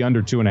would go with the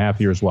under 2.5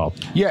 here as well.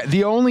 Yeah,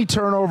 the only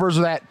turnovers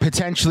that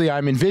potentially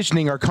I'm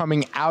envisioning are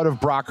coming out of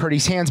Brock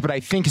Purdy's hands, but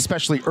I think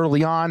especially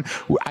early on,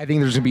 I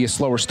think there's going to be a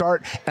slower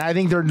start, and I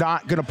think they're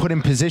not going to put him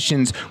in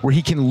positions where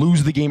he can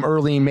lose the game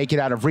early and make it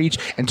out of reach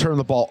and turn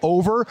the ball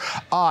over.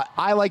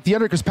 I like the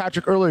under because,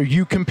 Patrick, earlier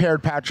you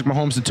compared Patrick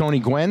Mahomes to Tony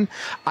Gwynn.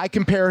 I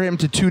compare him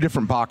to 2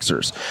 different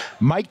boxers.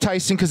 Mike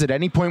Tyson, because at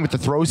any point with the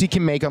throws he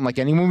can make, unlike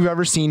anyone we've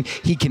ever seen,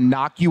 he can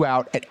knock you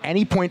out at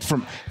any point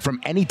from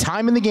any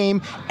time in the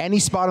game, any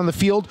spot on the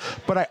field.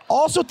 But I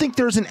also think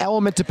there's an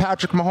element to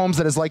Patrick Mahomes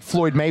that is like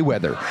Floyd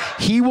Mayweather.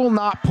 He will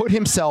not put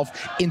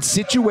himself in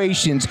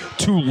situations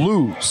to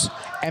lose.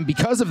 And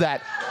because of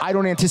that, I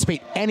don't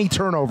anticipate any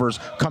turnovers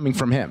coming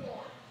from him.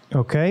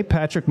 Okay,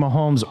 Patrick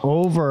Mahomes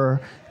over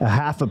a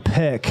half a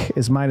pick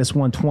is minus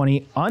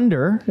 120.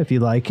 Under, if you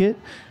like it,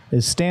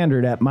 is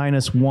standard at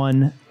minus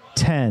 1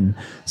 10.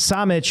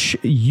 Samich,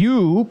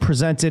 you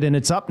presented, and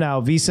it's up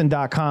now,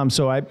 vsin.com,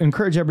 so I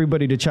encourage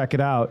everybody to check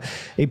it out,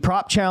 a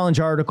prop challenge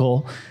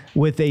article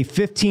with a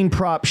 15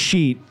 prop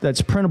sheet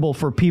that's printable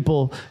for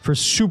people for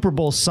Super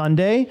Bowl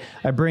Sunday.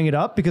 I bring it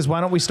up because why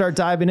don't we start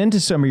diving into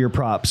some of your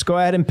props? Go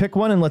ahead and pick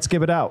one and let's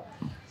give it out.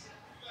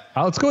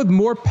 Let's go with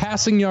more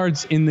passing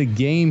yards in the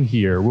game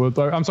here.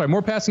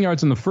 More passing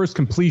yards in the first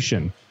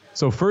completion.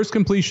 So first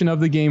completion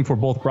of the game for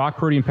both Brock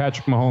Purdy and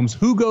Patrick Mahomes.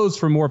 Who goes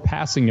for more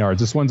passing yards?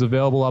 This one's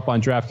available up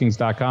on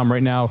DraftKings.com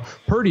right now.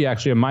 Purdy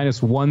actually a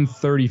minus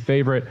 130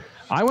 favorite.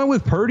 I went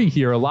with Purdy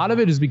here. A lot of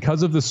it is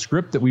because of the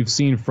script that we've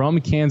seen from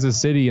Kansas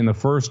City in the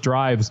first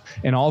drives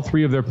in all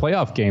three of their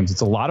playoff games. It's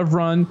a lot of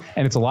run,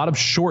 and it's a lot of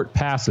short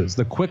passes.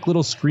 The quick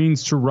little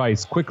screens to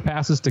Rice, quick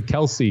passes to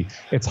Kelsey.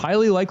 It's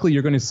highly likely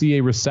you're going to see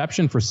a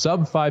reception for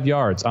sub 5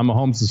 yards on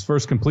Mahomes'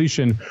 first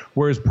completion,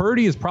 whereas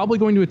Purdy is probably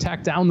going to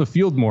attack down the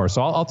field more.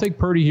 So I'll take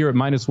Purdy here at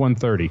minus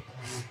 130.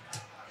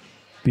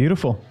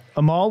 Beautiful.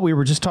 Amal, we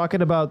were just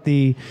talking about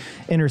the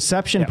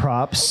interception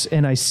props,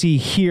 and I see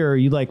here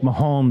you like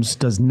Mahomes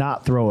does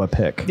not throw a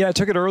pick. Yeah, I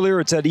took it earlier.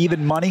 It's at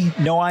even money,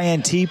 no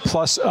INT,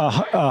 plus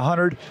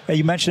 100.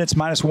 You mentioned it's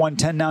minus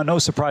 110 now. No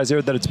surprise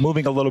there that it's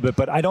moving a little bit,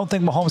 but I don't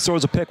think Mahomes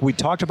throws a pick. We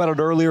talked about it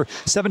earlier.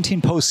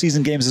 17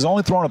 postseason games. He's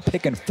only thrown a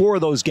pick in 4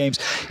 of those games.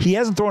 He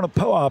hasn't thrown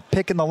a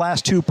pick in the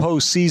last 2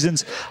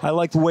 postseasons. I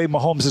like the way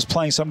Mahomes is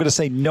playing, so I'm going to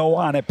say no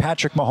on it.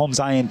 Patrick Mahomes,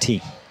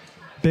 INT.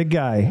 Big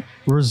guy.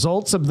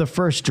 Results of the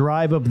first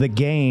drive of the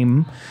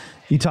game.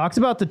 You talked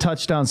about the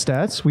touchdown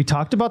stats. We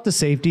talked about the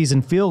safeties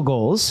and field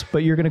goals,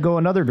 but you're going to go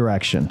another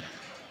direction.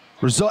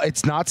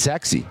 It's not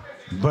sexy,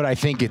 but I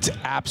think it's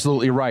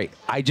absolutely right.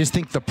 I just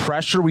think the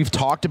pressure, we've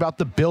talked about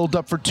the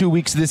build-up for 2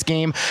 weeks of this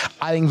game.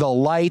 I think the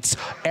lights,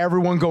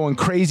 everyone going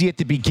crazy at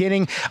the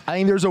beginning. I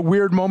think there's a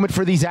weird moment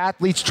for these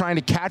athletes trying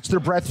to catch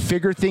their breath,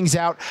 figure things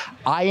out.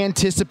 I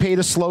anticipate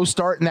a slow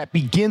start, and that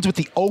begins with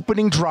the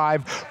opening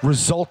drive,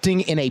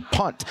 resulting in a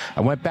punt.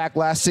 I went back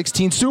last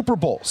 16 Super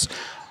Bowls.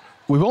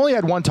 We've only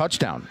had 1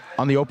 touchdown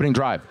on the opening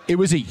drive. It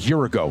was a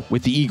year ago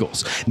with the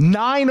Eagles.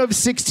 9 of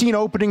 16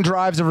 opening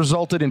drives have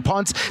resulted in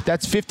punts.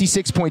 That's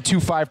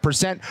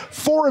 56.25%.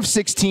 4 of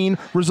 16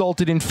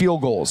 resulted in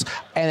field goals.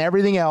 And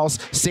everything else,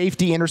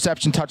 safety,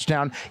 interception,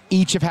 touchdown,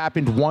 each have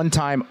happened 1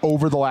 time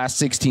over the last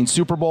 16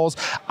 Super Bowls.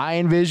 I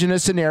envision a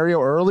scenario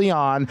early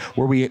on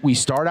where we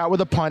start out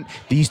with a punt.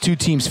 These 2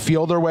 teams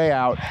feel their way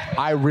out.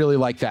 I really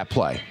like that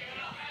play.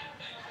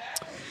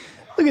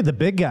 Look at the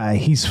big guy.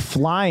 He's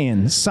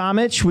flying.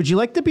 Samich, would you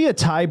like to be a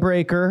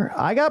tiebreaker?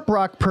 I got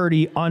Brock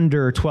Purdy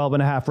under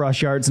 12.5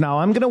 rush yards. Now,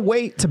 I'm going to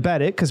wait to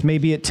bet it because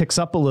maybe it ticks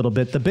up a little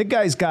bit. The big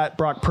guy's got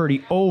Brock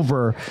Purdy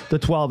over the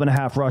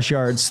 12.5 rush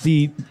yards.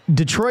 The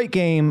Detroit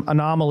game,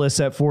 anomalous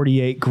at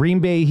 48. Green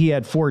Bay, he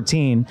had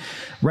 14.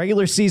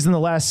 Regular season, the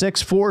last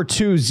 6, 4,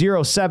 2,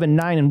 0, 7,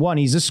 9, and 1.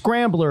 He's a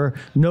scrambler.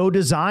 No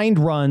designed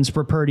runs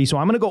for Purdy. So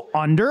I'm going to go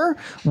under.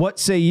 What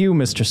say you,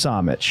 Mr.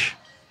 Samich?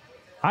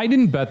 I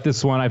didn't bet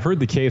this one. I've heard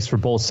the case for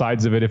both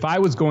sides of it. If I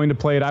was going to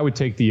play it, I would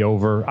take the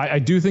over. I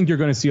do think you're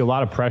going to see a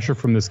lot of pressure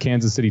from this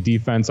Kansas City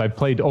defense. I've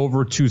played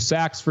over 2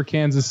 sacks for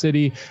Kansas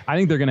City. I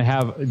think they're going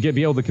to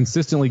be able to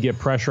consistently get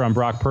pressure on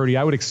Brock Purdy.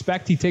 I would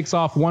expect he takes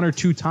off 1 or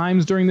 2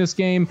 times during this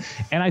game,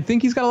 and I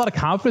think he's got a lot of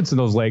confidence in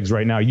those legs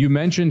right now. You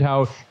mentioned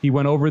how he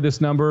went over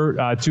this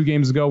number 2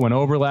 games ago, went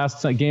over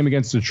last game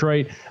against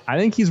Detroit. I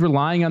think he's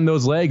relying on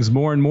those legs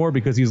more and more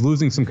because he's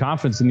losing some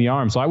confidence in the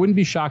arm. So I wouldn't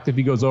be shocked if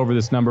he goes over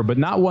this number, but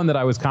not one that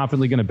I was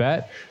confidently going to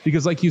bet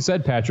because, like you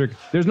said, Patrick,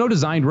 there's no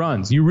designed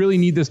runs. You really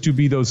need this to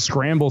be those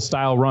scramble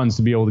style runs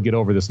to be able to get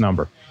over this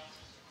number.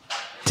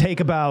 Take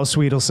a bow,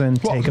 Sweetelson.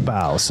 Take a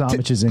bow.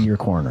 Samich is in your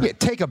corner. Yeah,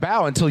 take a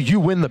bow until you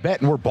win the bet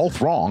and we're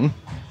both wrong.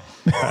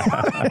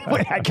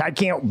 I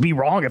can't be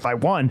wrong if I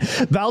won.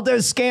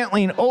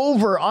 Valdez-Scantling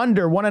over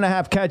under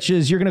 1.5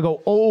 catches. You're going to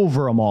go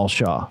over Amal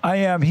Shaw. I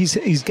am.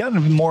 He's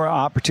gotten more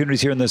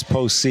opportunities here in this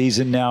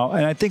postseason now,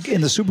 and I think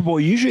in the Super Bowl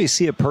you usually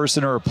see a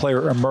person or a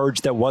player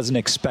emerge that wasn't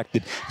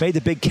expected. Made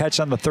the big catch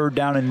on the 3rd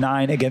down and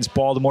 9 against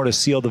Baltimore to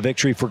seal the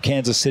victory for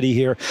Kansas City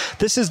here.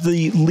 This is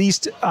the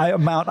least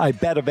amount I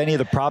bet of any of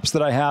the props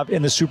that I have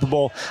in the Super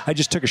Bowl. I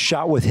just took a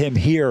shot with him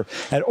here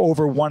at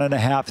over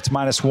 1.5. It's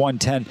minus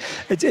 110.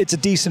 It's a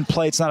decent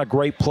play. It's not a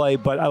great play,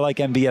 but I like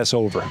MVS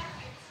over.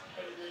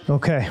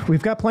 Okay,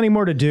 we've got plenty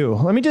more to do.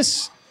 Let me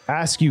just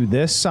ask you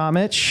this,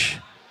 Samich.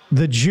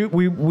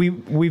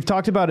 We've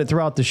talked about it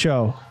throughout the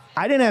show.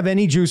 I didn't have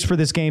any juice for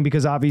this game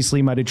because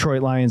obviously my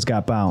Detroit Lions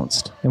got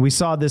bounced. And we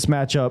saw this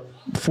matchup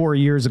 4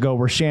 years ago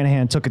where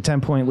Shanahan took a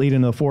 10-point lead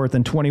in the 4th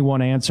and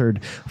 21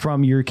 answered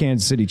from your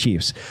Kansas City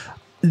Chiefs.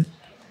 Do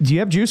you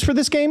have juice for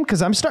this game?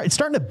 Because it's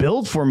starting to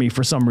build for me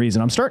for some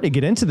reason. I'm starting to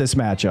get into this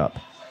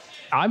matchup.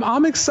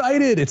 I'm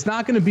excited. It's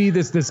not going to be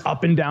this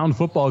up and down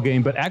football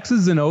game, but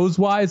X's and O's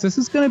wise, this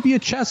is going to be a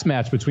chess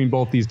match between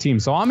both these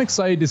teams. So I'm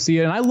excited to see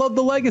it. And I love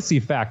the legacy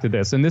fact of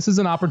this. And this is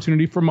an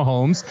opportunity for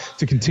Mahomes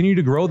to continue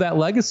to grow that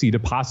legacy to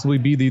possibly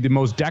be the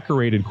most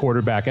decorated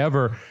quarterback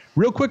ever.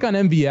 Real quick on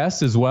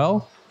MVS as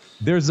well.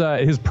 There's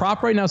his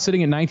prop right now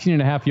sitting at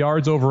 19.5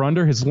 yards over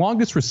under. His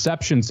longest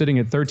reception sitting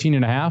at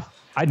 13.5.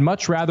 I'd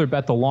much rather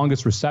bet the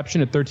longest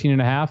reception at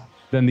 13.5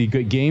 than the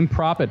game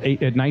prop at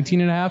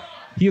 19.5.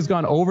 He has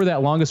gone over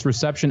that longest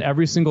reception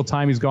every single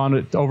time he's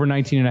gone over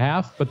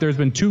 19.5. But there's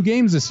been 2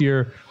 games this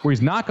year where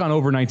he's not gone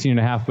over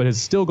 19.5, but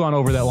has still gone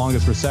over that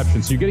longest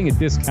reception. So you're getting a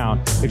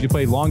discount if you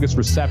play longest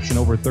reception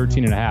over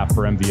 13.5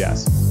 for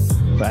MVS.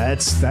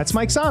 That's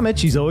Mike Somich.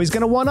 He's always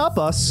going to one-up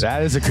us.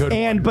 That is a good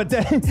one. But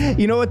then,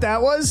 you know what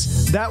that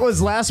was? That was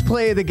last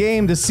play of the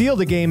game to seal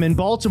the game in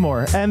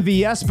Baltimore.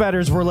 MVS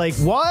bettors were like,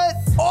 what?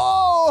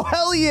 Oh,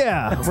 hell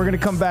yeah. We're going to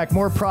come back.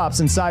 More props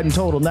inside and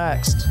total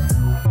next.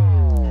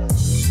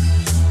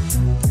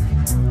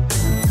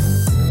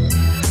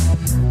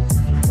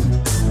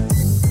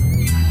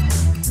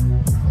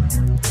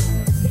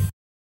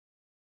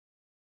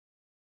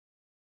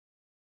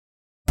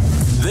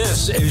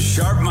 This is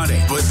Sharp Money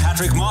with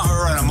Patrick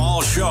Maher and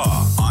Amal Shaw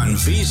on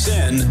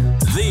VSiN,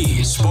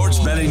 the Sports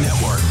Betting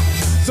Network.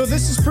 So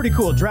this is pretty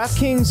cool.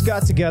 DraftKings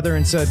got together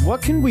and said,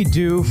 what can we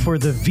do for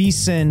the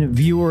VSiN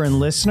viewer and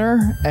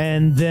listener?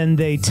 And then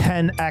they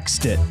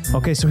 10x'd it.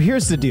 Okay, so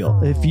here's the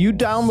deal. If you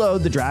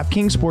download the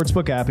DraftKings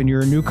Sportsbook app and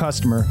you're a new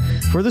customer,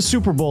 for the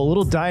Super Bowl, a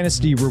little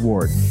dynasty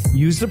reward,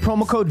 use the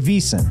promo code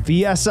VSiN,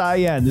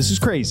 V-S-I-N. This is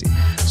crazy.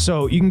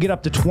 So you can get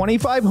up to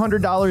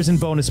 $2,500 in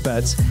bonus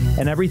bets,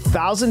 and every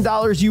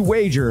 $1,000 you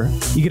wager,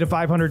 you get a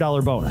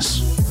 $500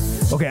 bonus.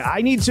 Okay,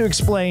 I need to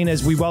explain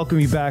as we welcome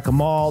you back,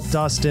 Amal,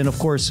 Dustin, of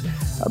course,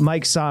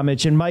 Mike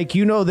Somich. And Mike,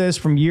 you know this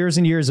from years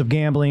and years of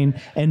gambling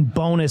and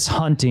bonus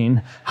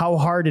hunting, how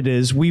hard it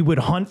is. We would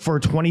hunt for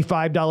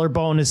 $25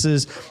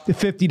 bonuses,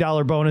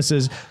 $50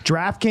 bonuses.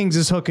 DraftKings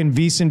is hooking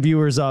VSiN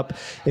viewers up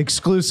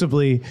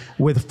exclusively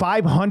with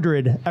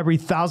 $500 every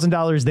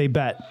 $1,000 they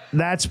bet.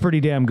 That's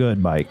pretty damn good,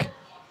 Mike.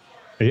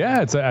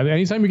 Yeah,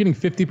 anytime you're getting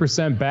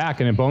 50%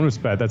 back in a bonus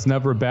bet, that's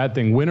never a bad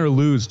thing. Win or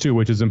lose, too,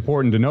 which is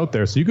important to note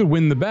there. So you could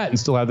win the bet and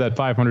still have that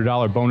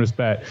 $500 bonus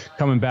bet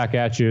coming back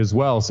at you as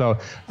well. So,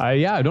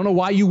 I don't know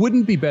why you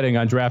wouldn't be betting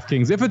on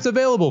DraftKings if it's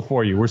available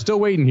for you. We're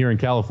still waiting here in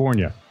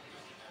California.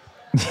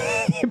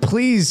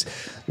 Please,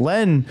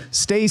 Len,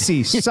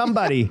 Stacy,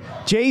 somebody,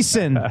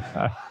 Jason,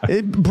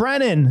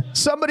 Brennan,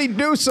 somebody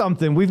do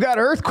something. We've got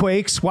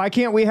earthquakes. Why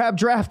can't we have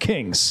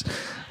DraftKings?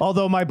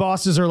 Although my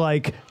bosses are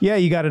like, yeah,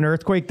 you got an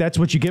earthquake. That's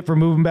what you get for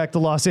moving back to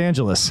Los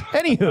Angeles.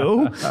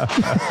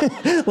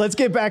 Anywho, let's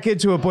get back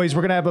into it, boys.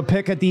 We're going to have a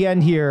pick at the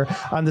end here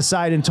on the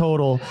side and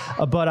total.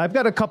 But I've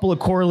got a couple of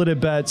correlative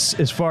bets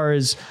as far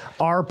as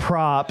our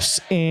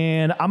props.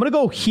 And I'm going to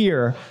go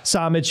here,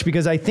 Somich,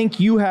 because I think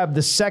you have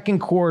the second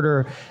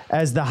quarter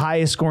as the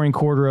highest scoring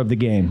quarter of the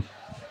game.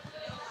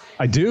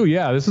 I do,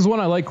 yeah. This is one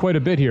I like quite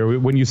a bit here.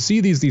 When you see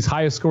these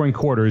highest scoring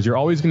quarters, you're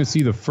always going to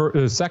see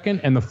the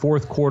second and the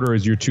fourth quarter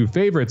as your two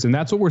favorites, and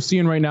that's what we're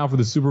seeing right now for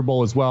the Super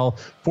Bowl as well.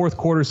 Fourth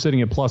quarter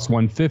sitting at plus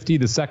 150,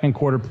 the second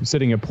quarter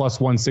sitting at plus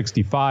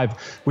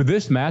 165. With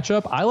this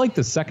matchup, I like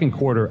the second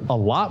quarter a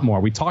lot more.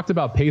 We talked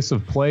about pace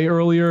of play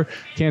earlier.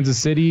 Kansas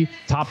City,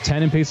 top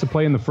 10 in pace of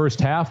play in the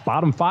first half,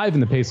 bottom 5 in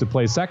the pace of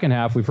play second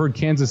half. We've heard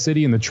Kansas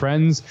City in the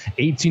trends,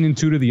 18-2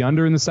 to the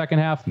under in the second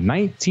half,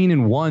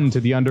 19-1 to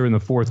the under in the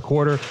fourth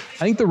quarter.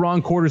 I think the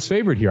wrong quarter's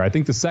favored here. I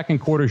think the second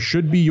quarter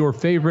should be your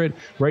favorite.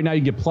 Right now, you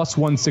get plus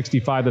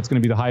 165. That's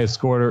going to be the highest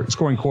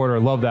scoring quarter. I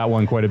love that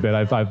one quite a bit.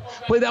 I've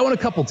played that one a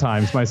couple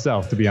times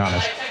myself, to be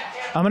honest.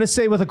 I'm going to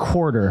say with a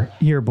quarter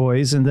here,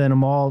 boys, and then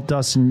Amal,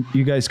 Dustin,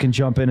 you guys can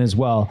jump in as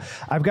well.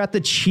 I've got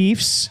the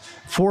Chiefs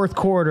fourth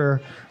quarter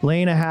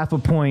laying a half a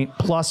point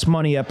plus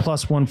money at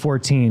plus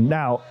 114.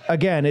 Now,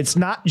 again, it's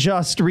not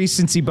just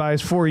recency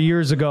bias 4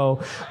 years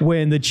ago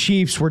when the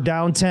Chiefs were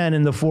down 10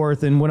 in the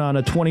fourth and went on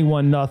a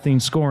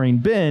 21-0 scoring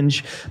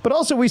binge, but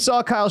also we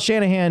saw Kyle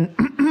Shanahan,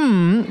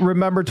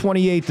 remember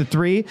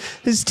 28-3.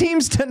 His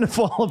teams tend to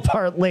fall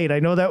apart late. I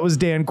know that was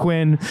Dan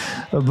Quinn,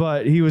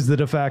 but he was the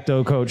de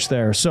facto coach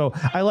there. So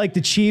I like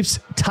the Chiefs.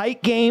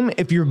 Tight game.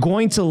 If you're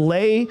going to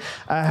lay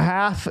a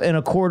half and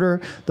a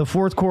quarter, the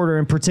fourth quarter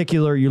in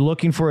particular, you're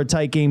looking for a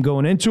tight game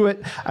going into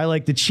it. I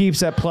like the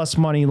Chiefs at plus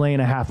money laying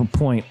a half a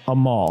point.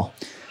 Amal.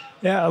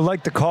 Yeah, I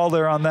like the call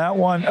there on that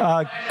one.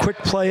 Quick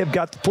play. I've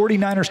got the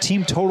 49ers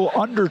team total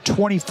under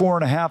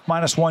 24.5,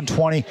 minus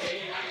 120.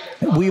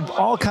 We've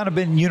all kind of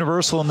been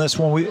universal in this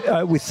one.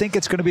 We think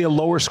it's going to be a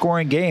lower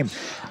scoring game.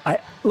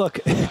 Look,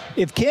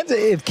 if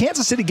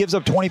Kansas City gives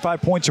up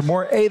 25 points or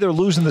more, A, they're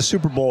losing the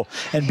Super Bowl,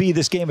 and B,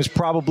 this game is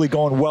probably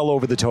going well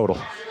over the total.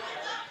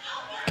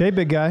 Okay,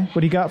 big guy.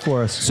 What do you got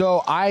for us?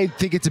 So I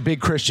think it's a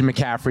big Christian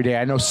McCaffrey day.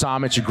 I know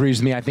Somich agrees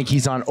with me. I think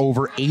he's on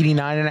over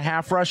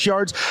 89.5 rush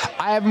yards.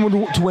 I have him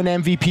to win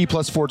MVP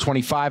plus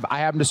 425. I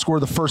have him to score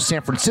the first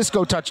San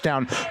Francisco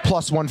touchdown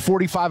plus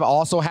 145. I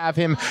also have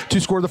him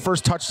to score the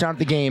first touchdown of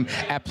the game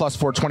at plus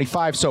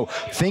 425. So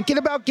thinking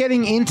about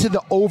getting into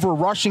the over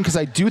rushing because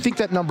I do think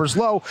that number's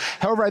low.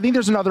 However, I think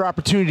there's another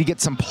opportunity to get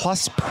some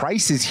plus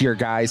prices here,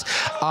 guys.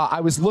 I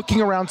was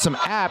looking around some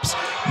apps.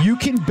 You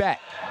can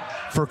bet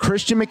for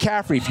Christian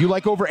McCaffrey, if you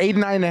like over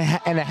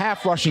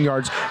 89.5 rushing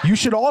yards, you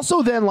should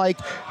also then like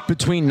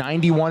between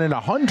 91 and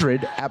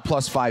 100 at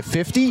plus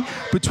 550,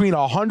 between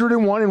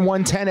 101 and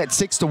 110 at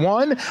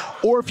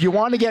 6-1, or if you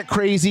want to get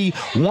crazy,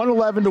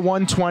 111 to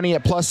 120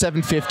 at plus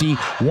 750,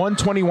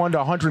 121 to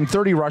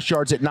 130 rush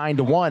yards at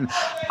 9-1.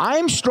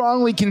 I'm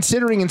strongly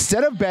considering,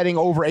 instead of betting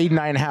over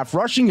 89.5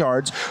 rushing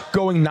yards,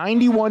 going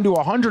 91 to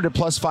 100 at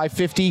plus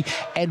 550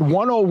 and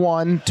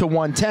 101 to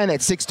 110 at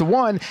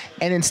 6-1,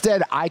 and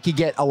instead I could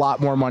get a lot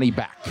more money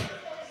back.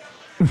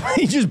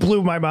 He just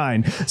blew my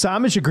mind.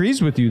 Samich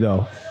agrees with you,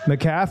 though.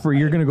 McCaffrey,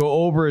 you're going to go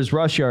over his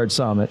rush yards,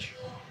 Samich.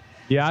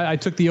 Yeah, I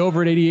took the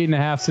over at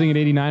 88.5, sitting at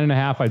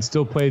 89.5. I'd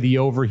still play the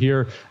over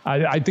here.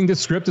 I think the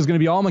script is going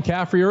to be all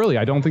McCaffrey early.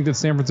 I don't think that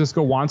San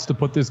Francisco wants to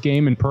put this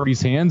game in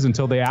Purdy's hands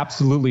until they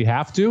absolutely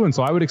have to, and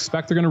so I would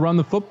expect they're going to run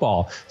the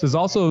football. This is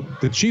also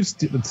the Chiefs'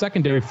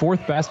 secondary,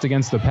 4th best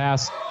against the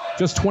pass,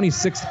 just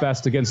 26th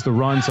best against the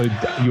run, so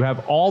you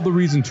have all the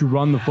reason to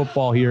run the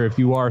football here if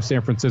you are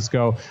San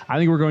Francisco. I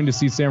think we're going to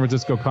see San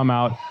Francisco come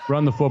out,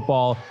 run the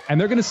football, and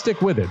they're going to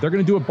stick with it. They're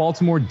going to do what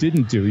Baltimore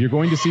didn't do. You're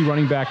going to see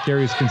running back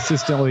carries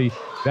consistently.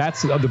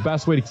 That's the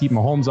best way to keep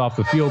Mahomes off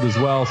the field as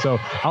well. So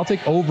I'll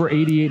take over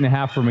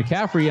 88.5 for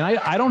McCaffrey. And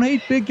I don't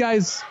hate big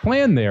guys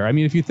playing there. I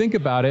mean, if you think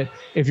about it,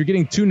 if you're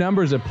getting 2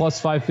 numbers at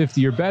plus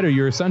 550 or better,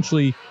 you're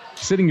essentially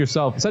setting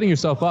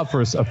yourself up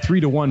for a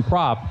 3-1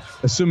 prop,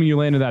 assuming you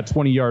land in that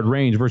 20-yard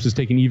range versus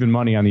taking even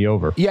money on the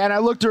over. Yeah, and I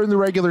looked during the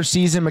regular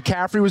season.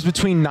 McCaffrey was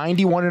between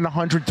 91 and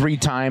 100 3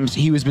 times.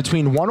 He was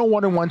between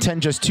 101 and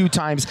 110 just 2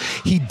 times.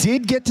 He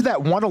did get to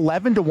that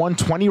 111 to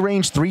 120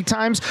 range 3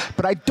 times,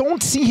 but I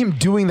don't see him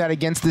doing that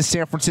against this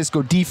San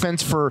Francisco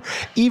defense for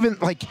even,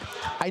 like,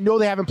 I know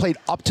they haven't played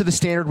up to the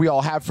standard we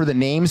all have for the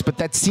names, but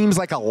that seems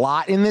like a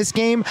lot in this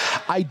game.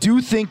 I do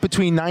think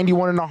between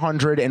 91 and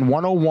 100 and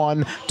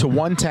 101 to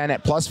 110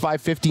 at plus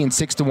 550 and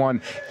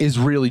 6-1 is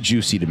really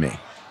juicy to me.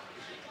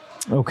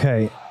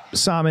 Okay.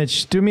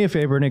 Samich, do me a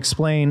favor and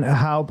explain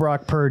how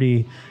Brock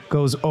Purdy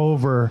goes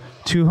over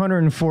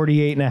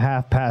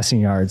 248.5 passing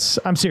yards.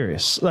 I'm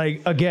serious.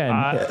 Like, again,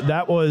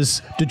 that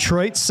was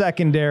Detroit's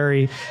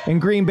secondary,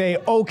 and Green Bay,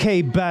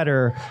 okay,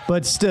 better,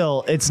 but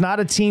still, it's not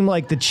a team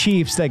like the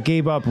Chiefs that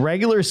gave up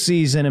regular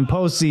season and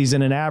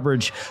postseason an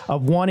average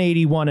of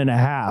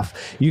 181.5.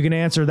 You can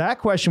answer that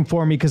question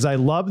for me because I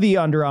love the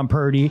under on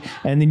Purdy,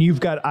 and then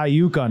you've got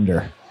Ayuk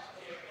under.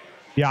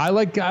 Yeah, I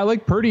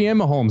like Purdy and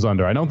Mahomes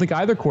under. I don't think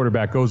either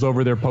quarterback goes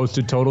over their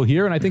posted total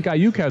here, and I think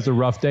Ayuk has a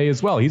rough day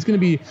as well. He's going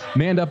to be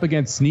manned up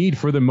against Snead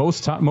for the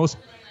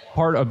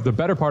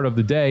better part of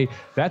the day.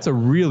 That's a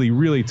really,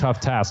 really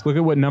tough task. Look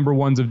at what number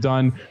ones have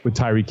done with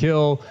Tyreek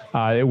Hill,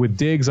 with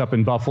Diggs up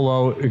in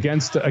Buffalo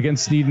against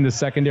Snead in the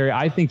secondary.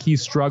 I think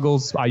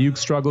Ayuk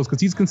struggles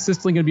because he's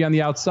consistently going to be on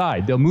the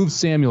outside. They'll move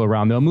Samuel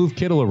around. They'll move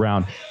Kittle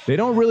around. They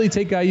don't really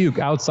take Ayuk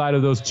outside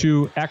of those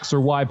 2 X or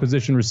Y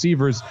position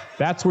receivers.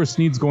 That's where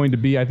Snead's going to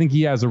be. I think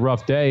he has a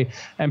rough day.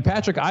 And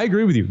Patrick, I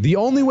agree with you. The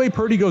only way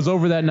Purdy goes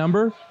over that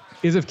number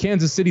is if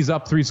Kansas City's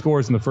up 3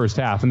 scores in the first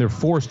half and they're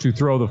forced to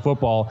throw the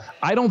football.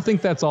 I don't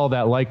think that's all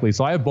that likely.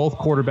 So I have both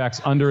quarterbacks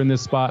under in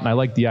this spot, and I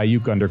like the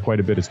Ayuk under quite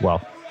a bit as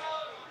well.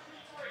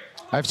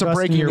 I have some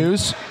breaking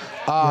news.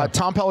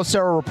 Tom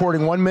Pelissero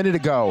reporting 1 minute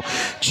ago.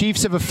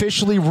 Chiefs have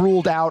officially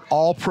ruled out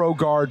all-pro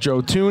guard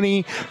Joe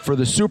Thuney for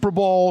the Super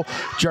Bowl.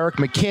 Jerick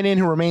McKinnon,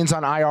 who remains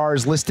on IR,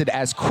 is listed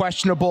as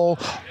questionable.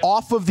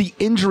 Off of the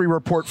injury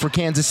report for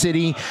Kansas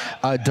City,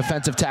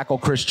 defensive tackle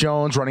Chris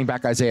Jones, running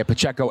back Isaiah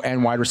Pacheco,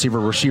 and wide receiver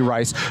Rashee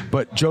Rice.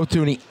 But Joe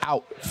Thuney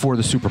out for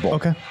the Super Bowl.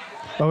 Okay.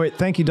 Oh, wait.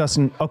 Thank you,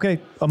 Dustin. Okay,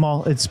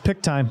 Amal, it's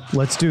pick time.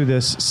 Let's do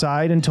this.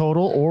 Side and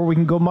total, or we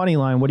can go money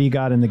line. What do you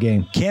got in the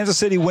game? Kansas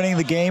City winning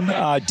the game.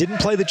 Didn't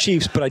play the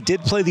Chiefs, but I did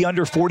play the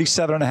under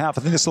 47.5. I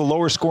think it's a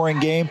lower scoring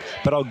game,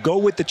 but I'll go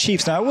with the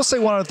Chiefs. Now, I will say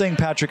one other thing,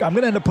 Patrick. I'm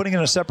going to end up putting in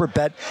a separate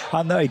bet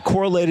on a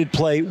correlated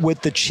play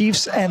with the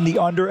Chiefs and the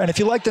under. And if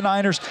you like the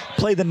Niners,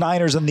 play the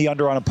Niners and the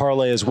under on a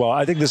parlay as well.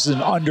 I think this is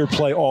an under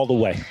play all the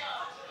way.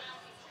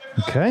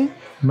 Okay.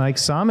 Mike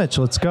Samich,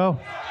 let's go.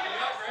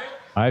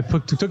 I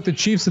took the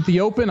Chiefs at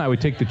the open. I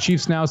would take the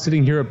Chiefs now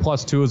sitting here at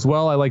 +2 as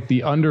well. I like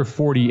the under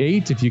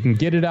 48. If you can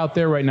get it out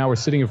there right now, we're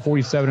sitting at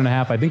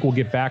 47.5. I think we'll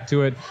get back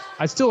to it.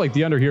 I still like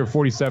the under here at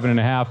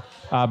 47.5,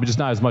 but just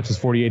not as much as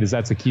 48 as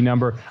that's a key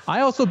number.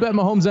 I also bet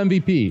Mahomes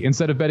MVP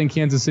instead of betting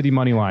Kansas City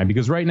money line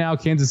because right now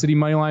Kansas City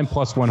money line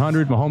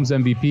 +100, Mahomes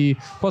MVP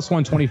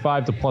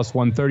 +125 to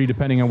 +130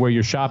 depending on where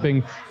you're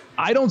shopping.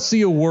 I don't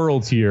see a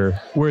world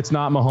here where it's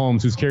not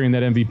Mahomes who's carrying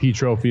that MVP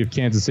trophy if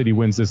Kansas City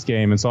wins this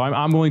game. And so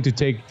I'm willing to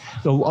take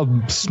a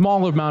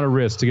small amount of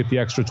risk to get the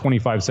extra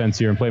 25 cents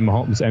here and play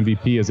Mahomes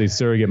MVP as a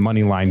surrogate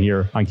money line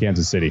here on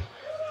Kansas City.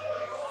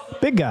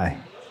 Big guy.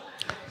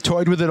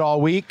 Toyed with it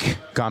all week,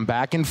 gone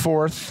back and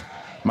forth.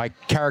 My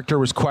character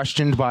was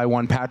questioned by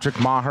one Patrick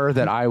Maher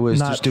that I was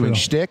just doing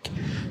shtick,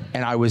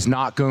 and I was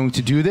not going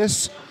to do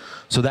this.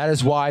 So that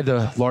is why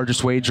the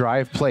largest wager I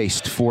have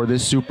placed for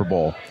this Super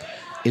Bowl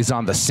is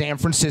on the San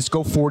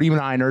Francisco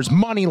 49ers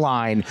money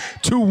line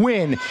to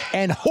win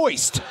and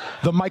hoist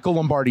the Michael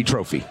Lombardi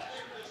trophy.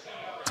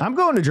 I'm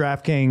going to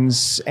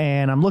DraftKings,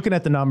 and I'm looking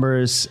at the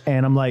numbers,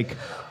 and I'm like,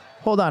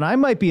 hold on, I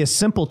might be a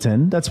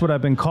simpleton. That's what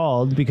I've been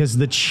called, because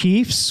the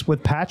Chiefs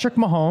with Patrick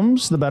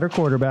Mahomes, the better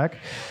quarterback,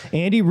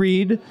 Andy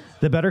Reid,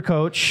 the better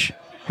coach,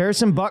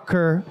 Harrison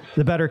Butker,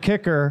 the better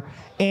kicker,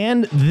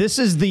 and this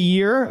is the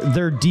year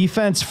they're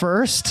defense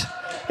first,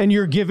 and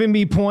you're giving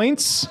me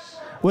points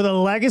with a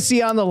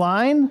legacy on the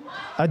line,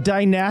 a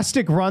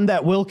dynastic run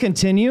that will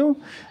continue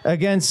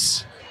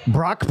against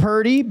Brock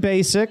Purdy,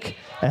 basic,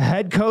 a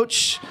head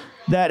coach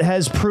that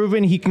has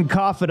proven he can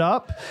cough it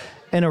up,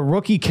 and a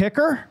rookie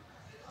kicker?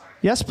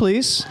 Yes,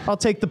 please. I'll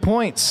take the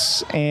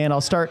points, and I'll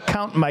start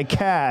counting my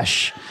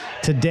cash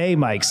today,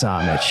 Mike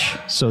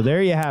Somich. So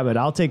there you have it.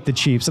 I'll take the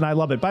Chiefs, and I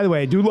love it. By the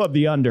way, I do love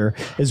the under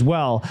as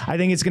well. I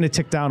think it's going to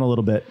tick down a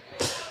little bit.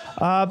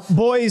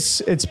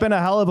 Boys, it's been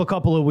a hell of a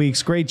couple of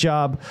weeks. Great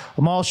job.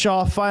 Amal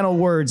Shaw, final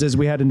words as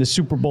we head into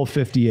Super Bowl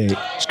 58. It's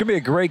going to be a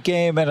great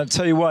game, and I'll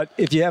tell you what,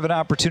 if you have an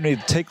opportunity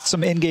to take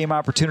some in-game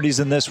opportunities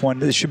in this one,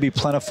 this should be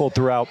plentiful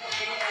throughout.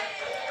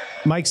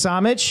 Mike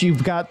Somich,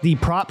 you've got the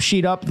prop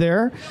sheet up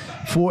there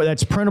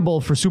that's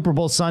printable for Super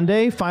Bowl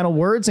Sunday. Final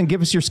words, and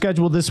give us your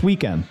schedule this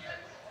weekend.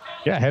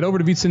 Yeah, head over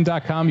to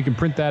vsin.com. You can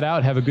print that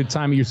out. Have a good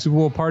time at your Super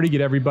Bowl party.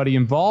 Get everybody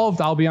involved.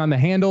 I'll be on the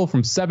handle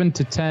from 7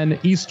 to 10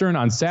 Eastern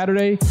on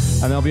Saturday.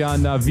 And I'll be on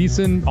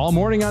VSiN all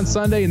morning on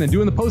Sunday and then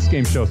doing the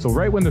post-game show. So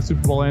right when the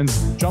Super Bowl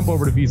ends, jump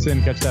over to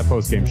VSiN, catch that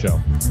post-game show.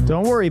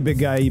 Don't worry, big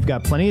guy. You've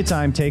got plenty of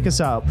time. Take us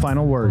out.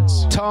 Final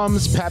words.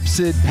 Tums,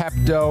 Pepcid,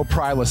 Pepto,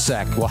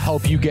 Prilosec will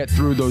help you get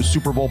through those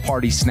Super Bowl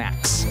party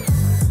snacks.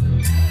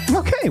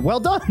 Okay, well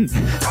done.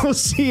 We'll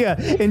see you.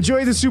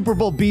 Enjoy the Super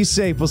Bowl. Be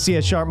safe. We'll see you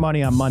at Sharp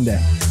Money on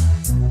Monday.